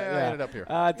weigh him up. Ended up here.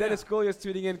 Dennis Goulias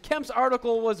tweeting in, Kemp's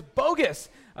article was bogus.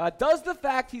 Does the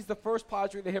fact he's the first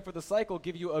Padre to hit for the cycle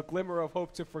give you a glimmer of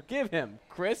hope to forgive him?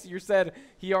 Chris, you said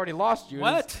he already lost you.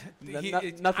 What?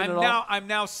 Nothing at all? I'm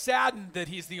now saddened that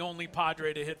he's the only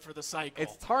Padre to hit for the cycle.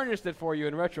 It's tarnished it for you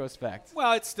in retrospect.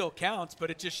 Well, it still counts, but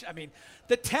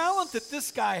the talent that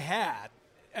this guy had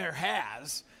or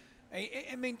has –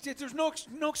 I mean, there's no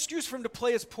excuse for him to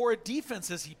play as poor a defense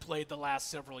as he played the last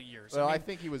several years. Well, I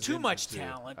think he was too much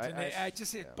talent, and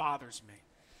it bothers me.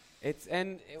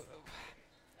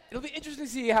 It'll be interesting to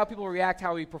see how people react,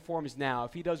 how he performs now.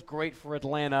 If he does great for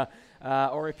Atlanta,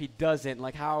 or if he doesn't,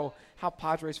 like how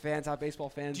Padres fans, how baseball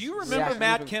fans. Do you remember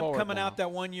Matt Kemp coming out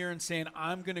that one year and saying,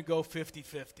 "I'm going to go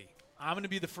 50-50. I'm going to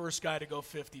be the first guy to go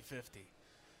 50-50."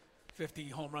 50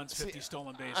 home runs, 50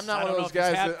 stolen bases. I'm not one of those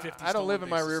guys. I don't live in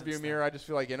my rearview mirror. I just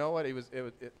feel like, you know what?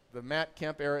 The Matt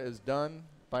Kemp era is done.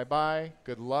 Bye-bye.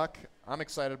 Good luck. I'm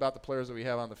excited about the players that we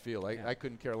have on the field. I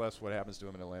couldn't care less what happens to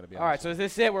him in Atlanta. All right, so is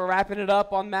this it? We're wrapping it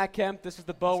up on Matt Kemp. This is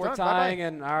the bow we're tying. Bye-bye.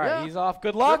 And all right, he's off.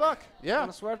 Good luck. Good luck. Yeah.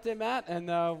 Buena suerte, Matt, and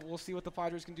we'll see what the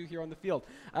Padres can do here on the field.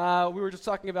 We were just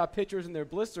talking about pitchers and their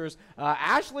blisters.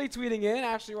 Ashley tweeting in,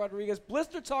 Ashley Rodriguez,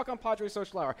 blister talk on Padres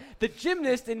Social Hour. The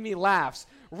gymnast in me laughs.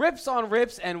 Rips on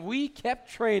rips, and we kept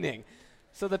training.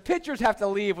 So the pitchers have to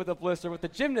leave with a blister, but the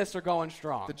gymnasts are going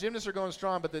strong. The gymnasts are going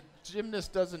strong, but the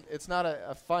gymnast doesn't – it's not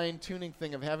a fine-tuning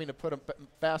thing of having to put a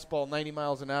fastball 90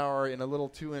 miles an hour in a little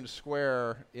 2-inch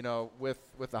square, with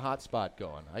the hot spot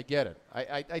going. I get it.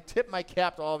 I tip my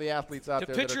cap to all the athletes out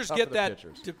there that are tough for the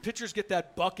pitchers. Do pitchers get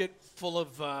that bucket full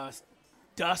of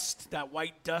dust, that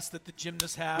white dust that the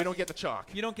gymnasts have. We don't get the chalk.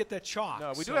 You don't get that chalk.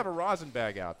 No, we do have a rosin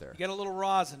bag out there. You get a little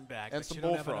rosin bag. And but some you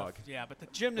don't have bullfrog. enough. Yeah, but the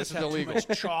gymnasts Which is have illegal. too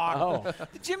much chalk. Oh.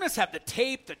 The gymnasts have the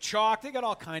tape, the chalk. They got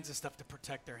all kinds of stuff to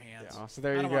protect their hands. Oh, so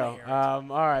there I you don't go. wanna hear it.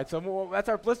 All right, so that's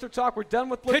our blister talk. We're done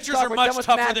with blister Pitchers talk. are We're much done with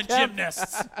tougher Matt than Kemp.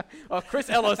 gymnasts. Well, Chris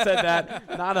Ello said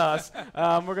that, not us.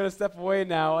 We're going to step away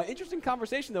now. Interesting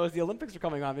conversation, though, as the Olympics are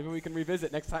coming on. Maybe we can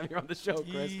revisit next time you're on the show,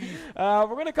 Chris. We're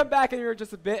going to come back in here in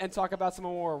just a bit and talk about some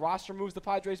more roster moves the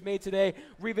Padres made today,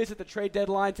 revisit the trade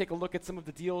deadline, take a look at some of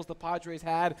the deals the Padres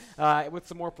had with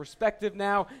some more perspective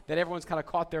now that everyone's kind of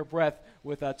caught their breath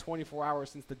with 24 hours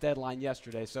since the deadline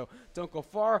yesterday. So don't go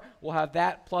far. We'll have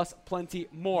that plus plenty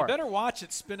more. You better watch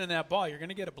it spinning that ball. You're going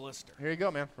to get a blister. Here you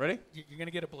go, man. Ready? You're going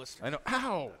to get a blister. I know.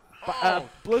 Ow!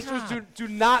 Blisters do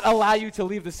not allow you to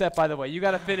leave the set, by the way. You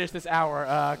got to finish this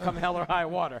hour, come hell or high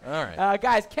water. All right.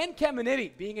 Guys, Ken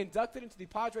Caminiti being inducted into the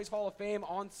Padres Hall of Fame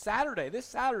on Saturday. This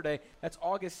Saturday, that's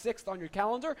August 6th on your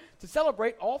calendar. To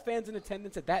celebrate, all fans in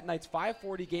attendance at that night's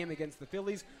 5:40 game against the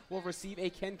Phillies will receive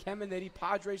a Ken Caminiti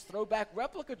Padres throwback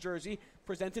replica jersey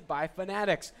presented by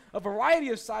Fanatics. A variety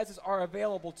of sizes are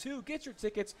available, too. Get your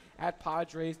tickets at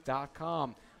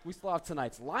Padres.com. We still have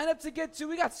tonight's lineup to get to.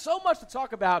 We got so much to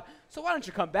talk about, so why don't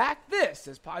you come back? This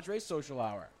is Padres Social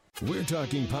Hour. We're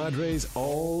talking Padres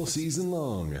all season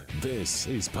long. This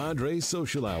is Padres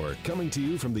Social Hour, coming to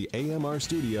you from the AMR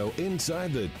studio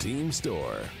inside the team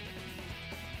store.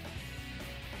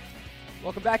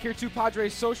 Welcome back here to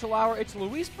Padres Social Hour. It's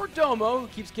Luis Perdomo, who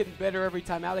keeps getting better every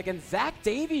time out, against Zach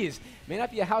Davies. May not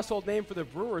be a household name for the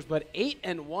Brewers, but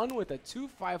 8-1 with a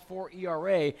 2.54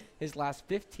 ERA his last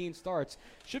 15 starts.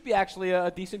 Should be actually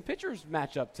a decent pitchers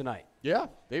matchup tonight. Yeah.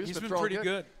 Davis He's been throwing pretty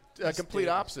good. Complete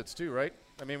opposites, too, right?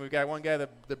 I mean, we've got one guy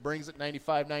that brings it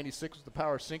 95, 96 with the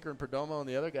power sinker and Perdomo, and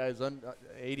the other guy is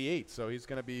 88. So he's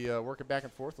going to be working back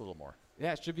and forth a little more.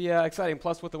 Yeah, it should be exciting.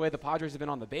 Plus, with the way the Padres have been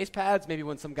on the base pads, maybe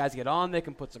when some guys get on, they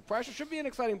can put some pressure. Should be an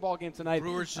exciting ball game tonight.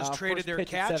 Brewers just traded their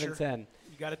catcher. 7-10.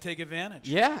 You got to take advantage.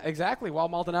 Yeah, exactly. While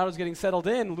Maldonado's getting settled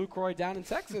in, Lucroy down in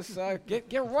Texas,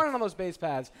 get running on those base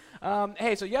pads.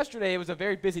 Hey, so yesterday it was a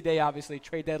very busy day, obviously,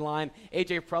 trade deadline.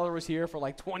 A.J. Preller was here for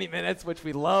like 20 minutes, which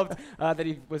we loved that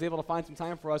he was able to find some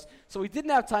time for us. So we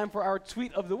didn't have time for our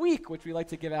tweet of the week, which we like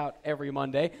to give out every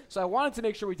Monday. So I wanted to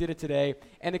make sure we did it today.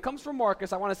 And it comes from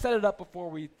Marcus. I want to set it up before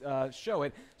we show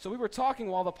it. So we were talking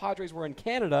while the Padres were in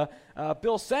Canada.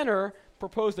 Bill Center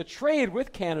proposed a trade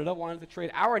with Canada, wanted to trade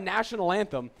our national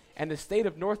anthem and the state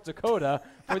of North Dakota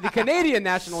for the Canadian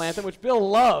national anthem, which Bill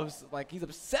loves. Like, he's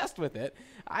obsessed with it.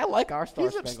 I like our Star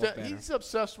Spangled Banner. He's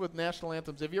obsessed with national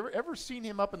anthems. Have you ever seen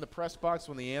him up in the press box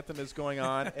when the anthem is going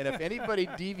on? And if anybody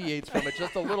deviates from it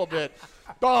just a little bit,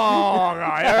 geez,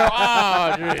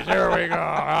 here we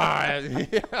go.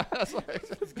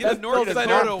 It's giving North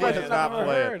Dakota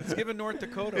away. It's giving North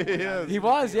Dakota away. He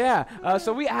was, yeah.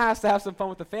 So we asked to have some fun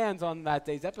with the fans on that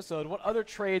day's episode. What other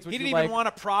trades would you like? He didn't even want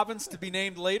a province to be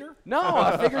named later? No,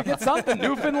 I figured get something.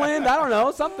 Newfoundland, I don't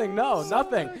know, something. No,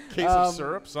 nothing. Case of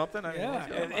syrup, something?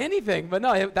 Anything. But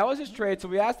no, that was his trade. So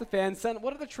we asked the fans,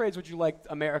 what other trades would you like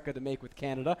America to make with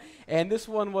Canada? And this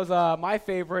one was my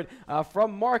favorite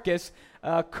from Marcus.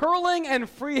 Curling and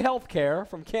free health care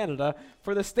from Canada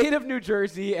for the state of New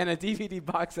Jersey and a DVD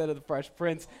box set of The Fresh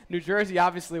Prince. New Jersey,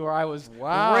 obviously, where I was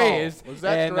raised. Was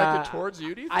that directed towards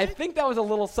you, do you think? I think that was a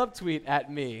little subtweet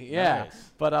at me, yeah.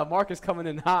 Nice. But Marcus coming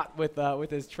in hot with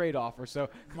his trade offer. So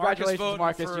congratulations,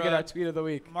 Marcus. You get our tweet of the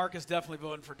week. Marcus definitely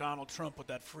voting for Donald Trump with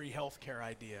that free health care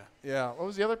idea. Yeah. What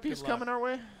was the other piece coming our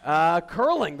way?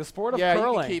 Curling, the sport of curling.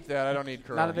 Yeah, you can keep that. I don't need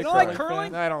curling. Not a big you don't like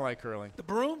curling? No, I don't like curling. The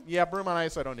broom? Yeah, broom on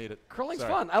ice, I don't need it. Curling's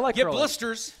fun. I like get curling.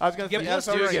 Blisters. I was going to get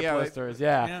blisters. Get blisters,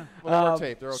 yeah. A little more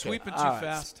tape. They're okay. Sweeping too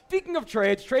fast. Speaking of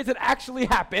trades that actually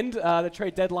happened, the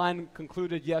trade deadline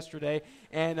concluded yesterday,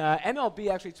 and MLB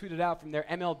actually tweeted out from their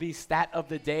MLB Stat of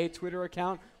the Day Twitter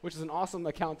account, which is an awesome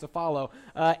account to follow.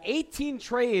 18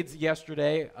 trades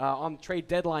yesterday on trade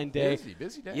deadline day.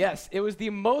 Busy day. Yes, it was the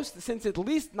most since at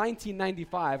least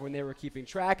 1995 when they were keeping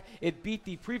track. It beat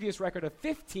the previous record of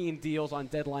 15 deals on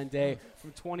deadline day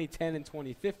from 2010 and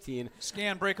 2015.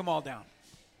 Scan, break them all down.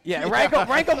 Yeah, rank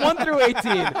them 1 through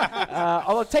 18.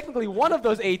 Although technically one of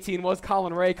those 18 was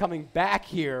Colin Ray coming back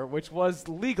here, which was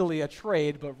legally a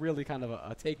trade, but really kind of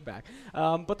a take-back.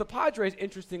 But the Padres,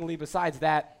 interestingly, besides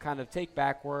that kind of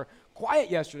take-back, were quiet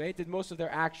yesterday, did most of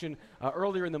their action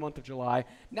earlier in the month of July.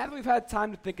 Now that we've had time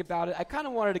to think about it, I kind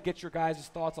of wanted to get your guys'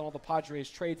 thoughts on all the Padres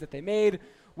trades that they made.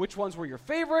 Which ones were your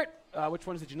favorite? Which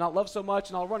ones did you not love so much?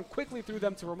 And I'll run quickly through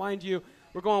them to remind you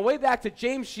We're going way back to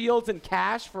James Shields and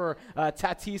Cash for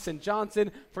Tatis and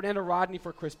Johnson, Fernando Rodney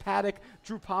for Chris Paddock,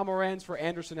 Drew Pomeranz for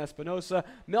Anderson Espinosa,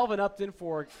 Melvin Upton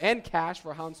and Cash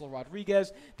for Hansel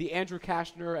Rodriguez, the Andrew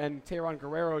Cashner and Teheran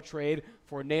Guerrero trade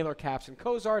for Naylor, Caps, and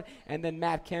Cozart, and then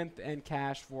Matt Kemp and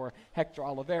Cash for Hector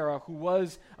Oliveira, who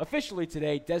was officially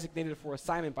today designated for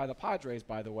assignment by the Padres,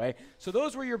 by the way. So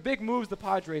those were your big moves the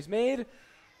Padres made.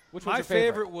 Which was my your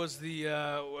favorite? was the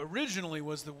originally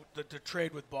was the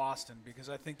trade with Boston, because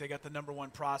I think they got the number one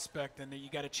prospect and you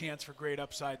got a chance for great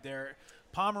upside there.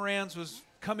 Pomeranz was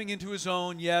coming into his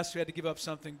own. Yes, we had to give up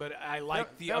something, but I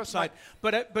like the upside.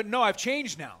 But no, I've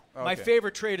changed now. Okay. My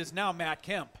favorite trade is now Matt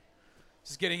Kemp.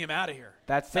 Just getting him out of here.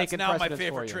 That's now my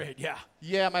favorite trade. Yeah.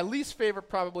 Yeah, my least favorite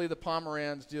probably the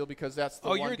Pomeranz deal, because that's the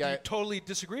one guy. You totally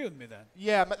disagree with me then.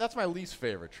 Yeah, but that's my least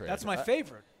favorite trade. That's my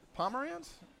favorite. Pomeranz?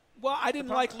 Well, I didn't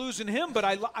like losing him, but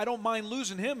I don't mind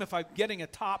losing him if I'm getting a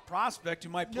top prospect who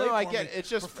might play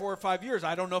for 4 or 5 years.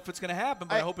 I don't know if it's going to happen,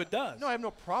 but I hope it does. No, I have no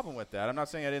problem with that. I'm not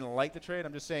saying I didn't like the trade.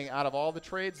 I'm just saying out of all the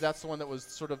trades, that's the one that was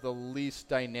sort of the least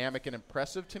dynamic and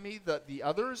impressive to me. The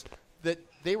others, that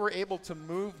they were able to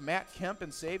move Matt Kemp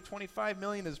and save $25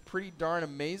 million is pretty darn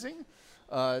amazing.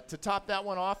 To top that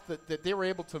one off, that they were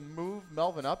able to move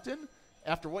Melvin Upton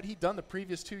after what he'd done the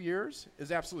previous 2 years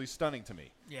is absolutely stunning to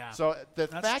me. Yeah. So the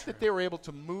fact that they were able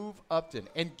to move Upton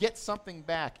and get something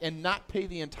back and not pay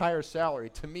the entire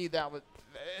salary, to me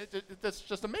that's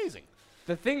just amazing.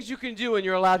 The things you can do when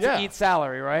you're allowed to eat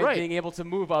salary, right? Being able to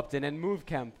move Upton and move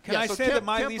Kemp. Can I say that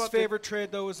my least favorite trade,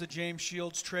 though, was the James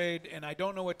Shields trade, and I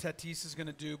don't know what Tatis is going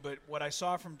to do, but what I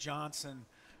saw from Johnson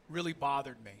really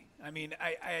bothered me. I mean,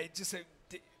 I just –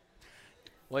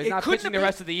 well, he's not pitching the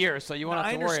rest of the year, so you won't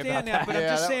have to worry about that. I understand that, but I'm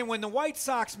just saying when the White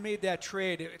Sox made that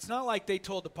trade, it's not like they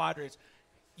told the Padres,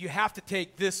 you have to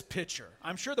take this pitcher.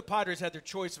 I'm sure the Padres had their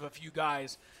choice of a few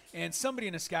guys, and somebody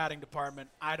in the scouting department,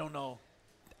 I don't know.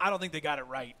 I don't think they got it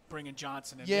right, bringing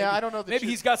Johnson in. Yeah, I don't know. Maybe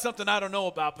he's got something I don't know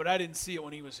about, but I didn't see it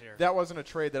when he was here. That wasn't a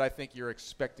trade that I think you're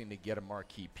expecting to get a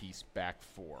marquee piece back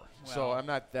for. Well, so I'm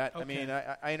not that. Okay. I mean,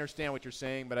 I understand what you're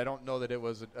saying, but I don't know that it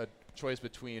was a choice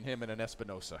between him and an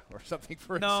Espinosa or something,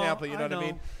 for example. You know what I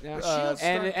mean? Yeah.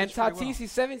 And Tatis,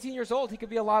 he's 17 years old. He could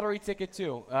be a lottery ticket,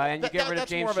 too. And you get rid of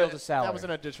James Shields' salary. That was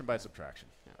an addition by subtraction.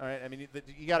 All right? I mean,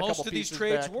 you got a couple pieces back. Most of these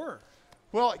trades were.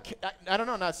 Well, I don't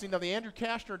know. Not seeing the Andrew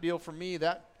Cashner deal for me,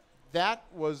 that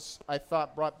was, I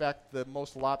thought, brought back the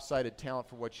most lopsided talent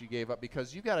for what you gave up,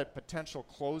 because you got a potential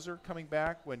closer coming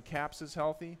back when Caps is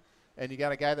healthy, and you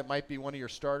got a guy that might be one of your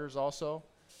starters also.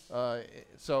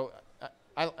 So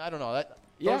I don't know.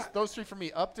 Those three for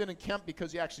me, Upton and Kemp,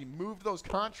 because you actually moved those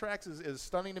contracts is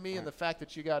stunning to me, and the fact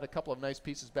that you got a couple of nice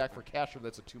pieces back for Cashner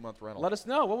that's a 2-month rental. Let us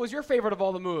know. What was your favorite of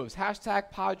all the moves?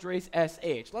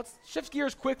 #PadresSH. Let's shift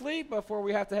gears quickly before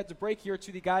we have to head to break here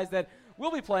to the guys that will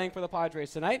be playing for the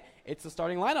Padres tonight. It's the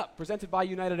starting lineup presented by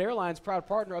United Airlines, proud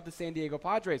partner of the San Diego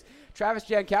Padres. Travis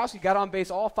Jankowski got on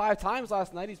base all 5 times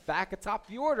last night. He's back atop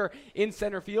the order in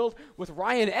center field with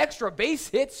Ryan Extra base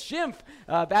hits Schimpf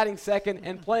batting second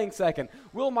and playing second.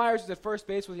 Will Myers is at first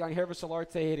base with Yangervis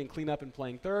Solarte hitting cleanup and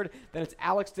playing third. Then it's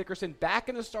Alex Dickerson back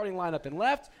in the starting lineup in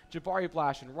left, Jabari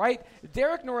Blash in right,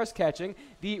 Derek Norris catching,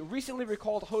 the recently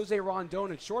recalled Jose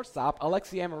Rondon at shortstop,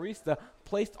 Alexi Amarista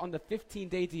placed on the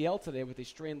 15-day DL today with a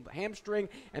strained hamstring,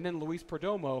 and then Luis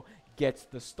Perdomo gets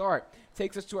the start.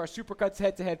 Takes us to our Supercuts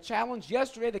head-to-head challenge.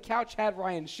 Yesterday, the couch had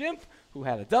Ryan Schimpf, who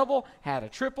had a double, had a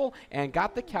triple, and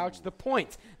got the couch the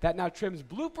point. That now trims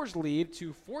Bloopers' lead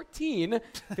to 14,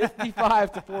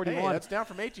 55 to 41. Hey, that's down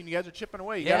from 18. You guys are chipping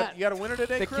away. You got a winner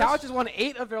today, Chris? The couch has won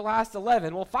 8 of their last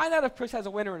 11. We'll find out if Chris has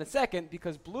a winner in a second,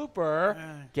 because Blooper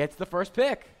gets the first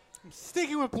pick. I'm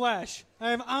sticking with Blash.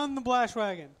 I am on the Blash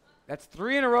wagon. That's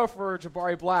 3 in a row for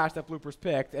Jabari Blash that Bloopers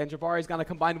picked, and Jabari's going to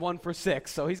combine 1 for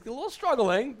 6, so he's a little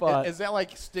struggling. But is that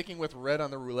like sticking with red on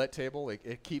the roulette table?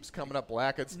 It keeps coming up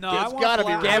black. It's got to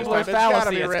be gambler's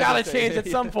fallacy. It's got to change at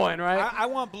some point, right? I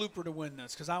want Blooper to win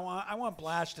this because I want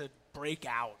Blash to break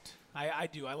out. I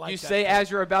do. I like. You that say pick.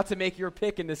 as you're about to make your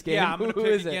pick in this game. Yeah, I'm going to pick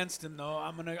against against him though.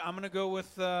 I'm gonna go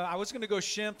with. I was going to go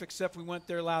Schimpf, except we went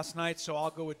there last night, so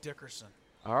I'll go with Dickerson.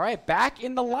 All right, back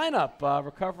in the lineup,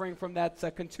 recovering from that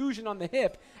contusion on the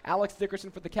hip. Alex Dickerson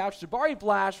for the couch, Jabari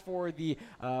Blash for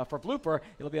Blooper.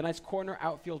 It'll be a nice corner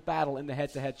outfield battle in the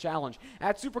head-to-head challenge.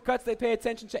 At Supercuts, they pay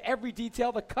attention to every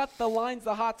detail: the cut, the lines,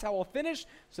 the hot towel finish,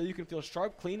 so you can feel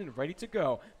sharp, clean, and ready to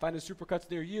go. Find a Supercuts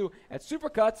near you at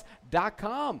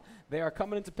supercuts.com. They are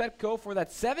coming into Petco for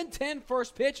that 7:10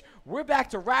 first pitch. We're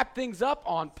back to wrap things up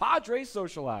on Padres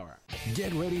Social Hour.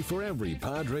 Get ready for every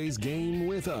Padres game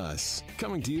with us.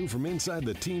 Coming to you from inside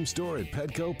the team store at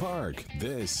Petco Park,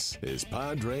 this is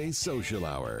Padres Social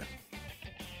Hour.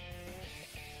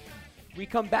 We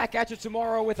come back at you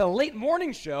tomorrow with a late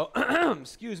morning show.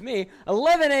 Excuse me,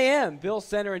 11 a.m. Bill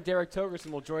Center and Derek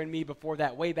Togerson will join me before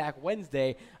that way back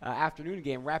Wednesday afternoon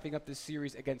game, wrapping up this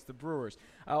series against the Brewers.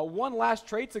 One last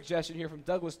trade suggestion here from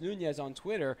Douglas Nunez on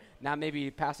Twitter, now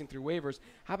maybe passing through waivers.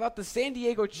 How about the San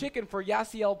Diego Chicken for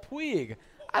Yasiel Puig?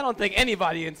 I don't think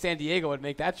anybody in San Diego would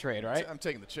make that trade, right? I'm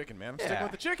taking the chicken, man. I'm sticking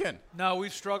with the chicken. No,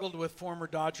 we've struggled with former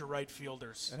Dodger right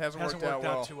fielders. It hasn't worked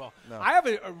out too well. No. I have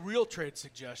a real trade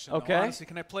suggestion. Okay. Though, honestly,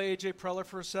 can I play A.J. Preller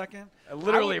for a second?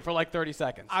 Literally for like 30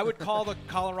 seconds. I would call the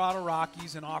Colorado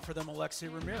Rockies and offer them Alexei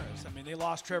Ramirez. I mean, they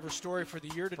lost Trevor Story for the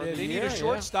year today. They need a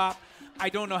shortstop. I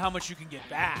don't know how much you can get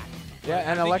back. Yeah,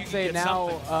 and Alexei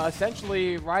now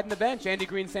essentially riding the bench. Andy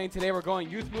Green saying today we're going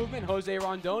youth movement. Jose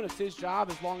Rondon, it's his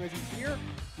job as long as he's here.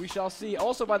 We shall see.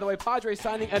 Also, by the way, Padres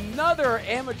signing another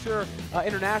amateur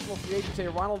international free agent today,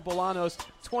 Ronald Bolanos,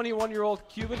 21-year-old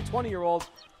Cuban, 20-year-old,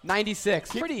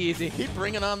 96. Pretty easy. Keep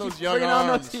bringing on those young bringing arms.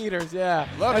 on those heaters, yeah.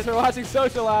 Love Thanks it. for watching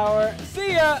Social Hour.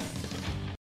 See ya!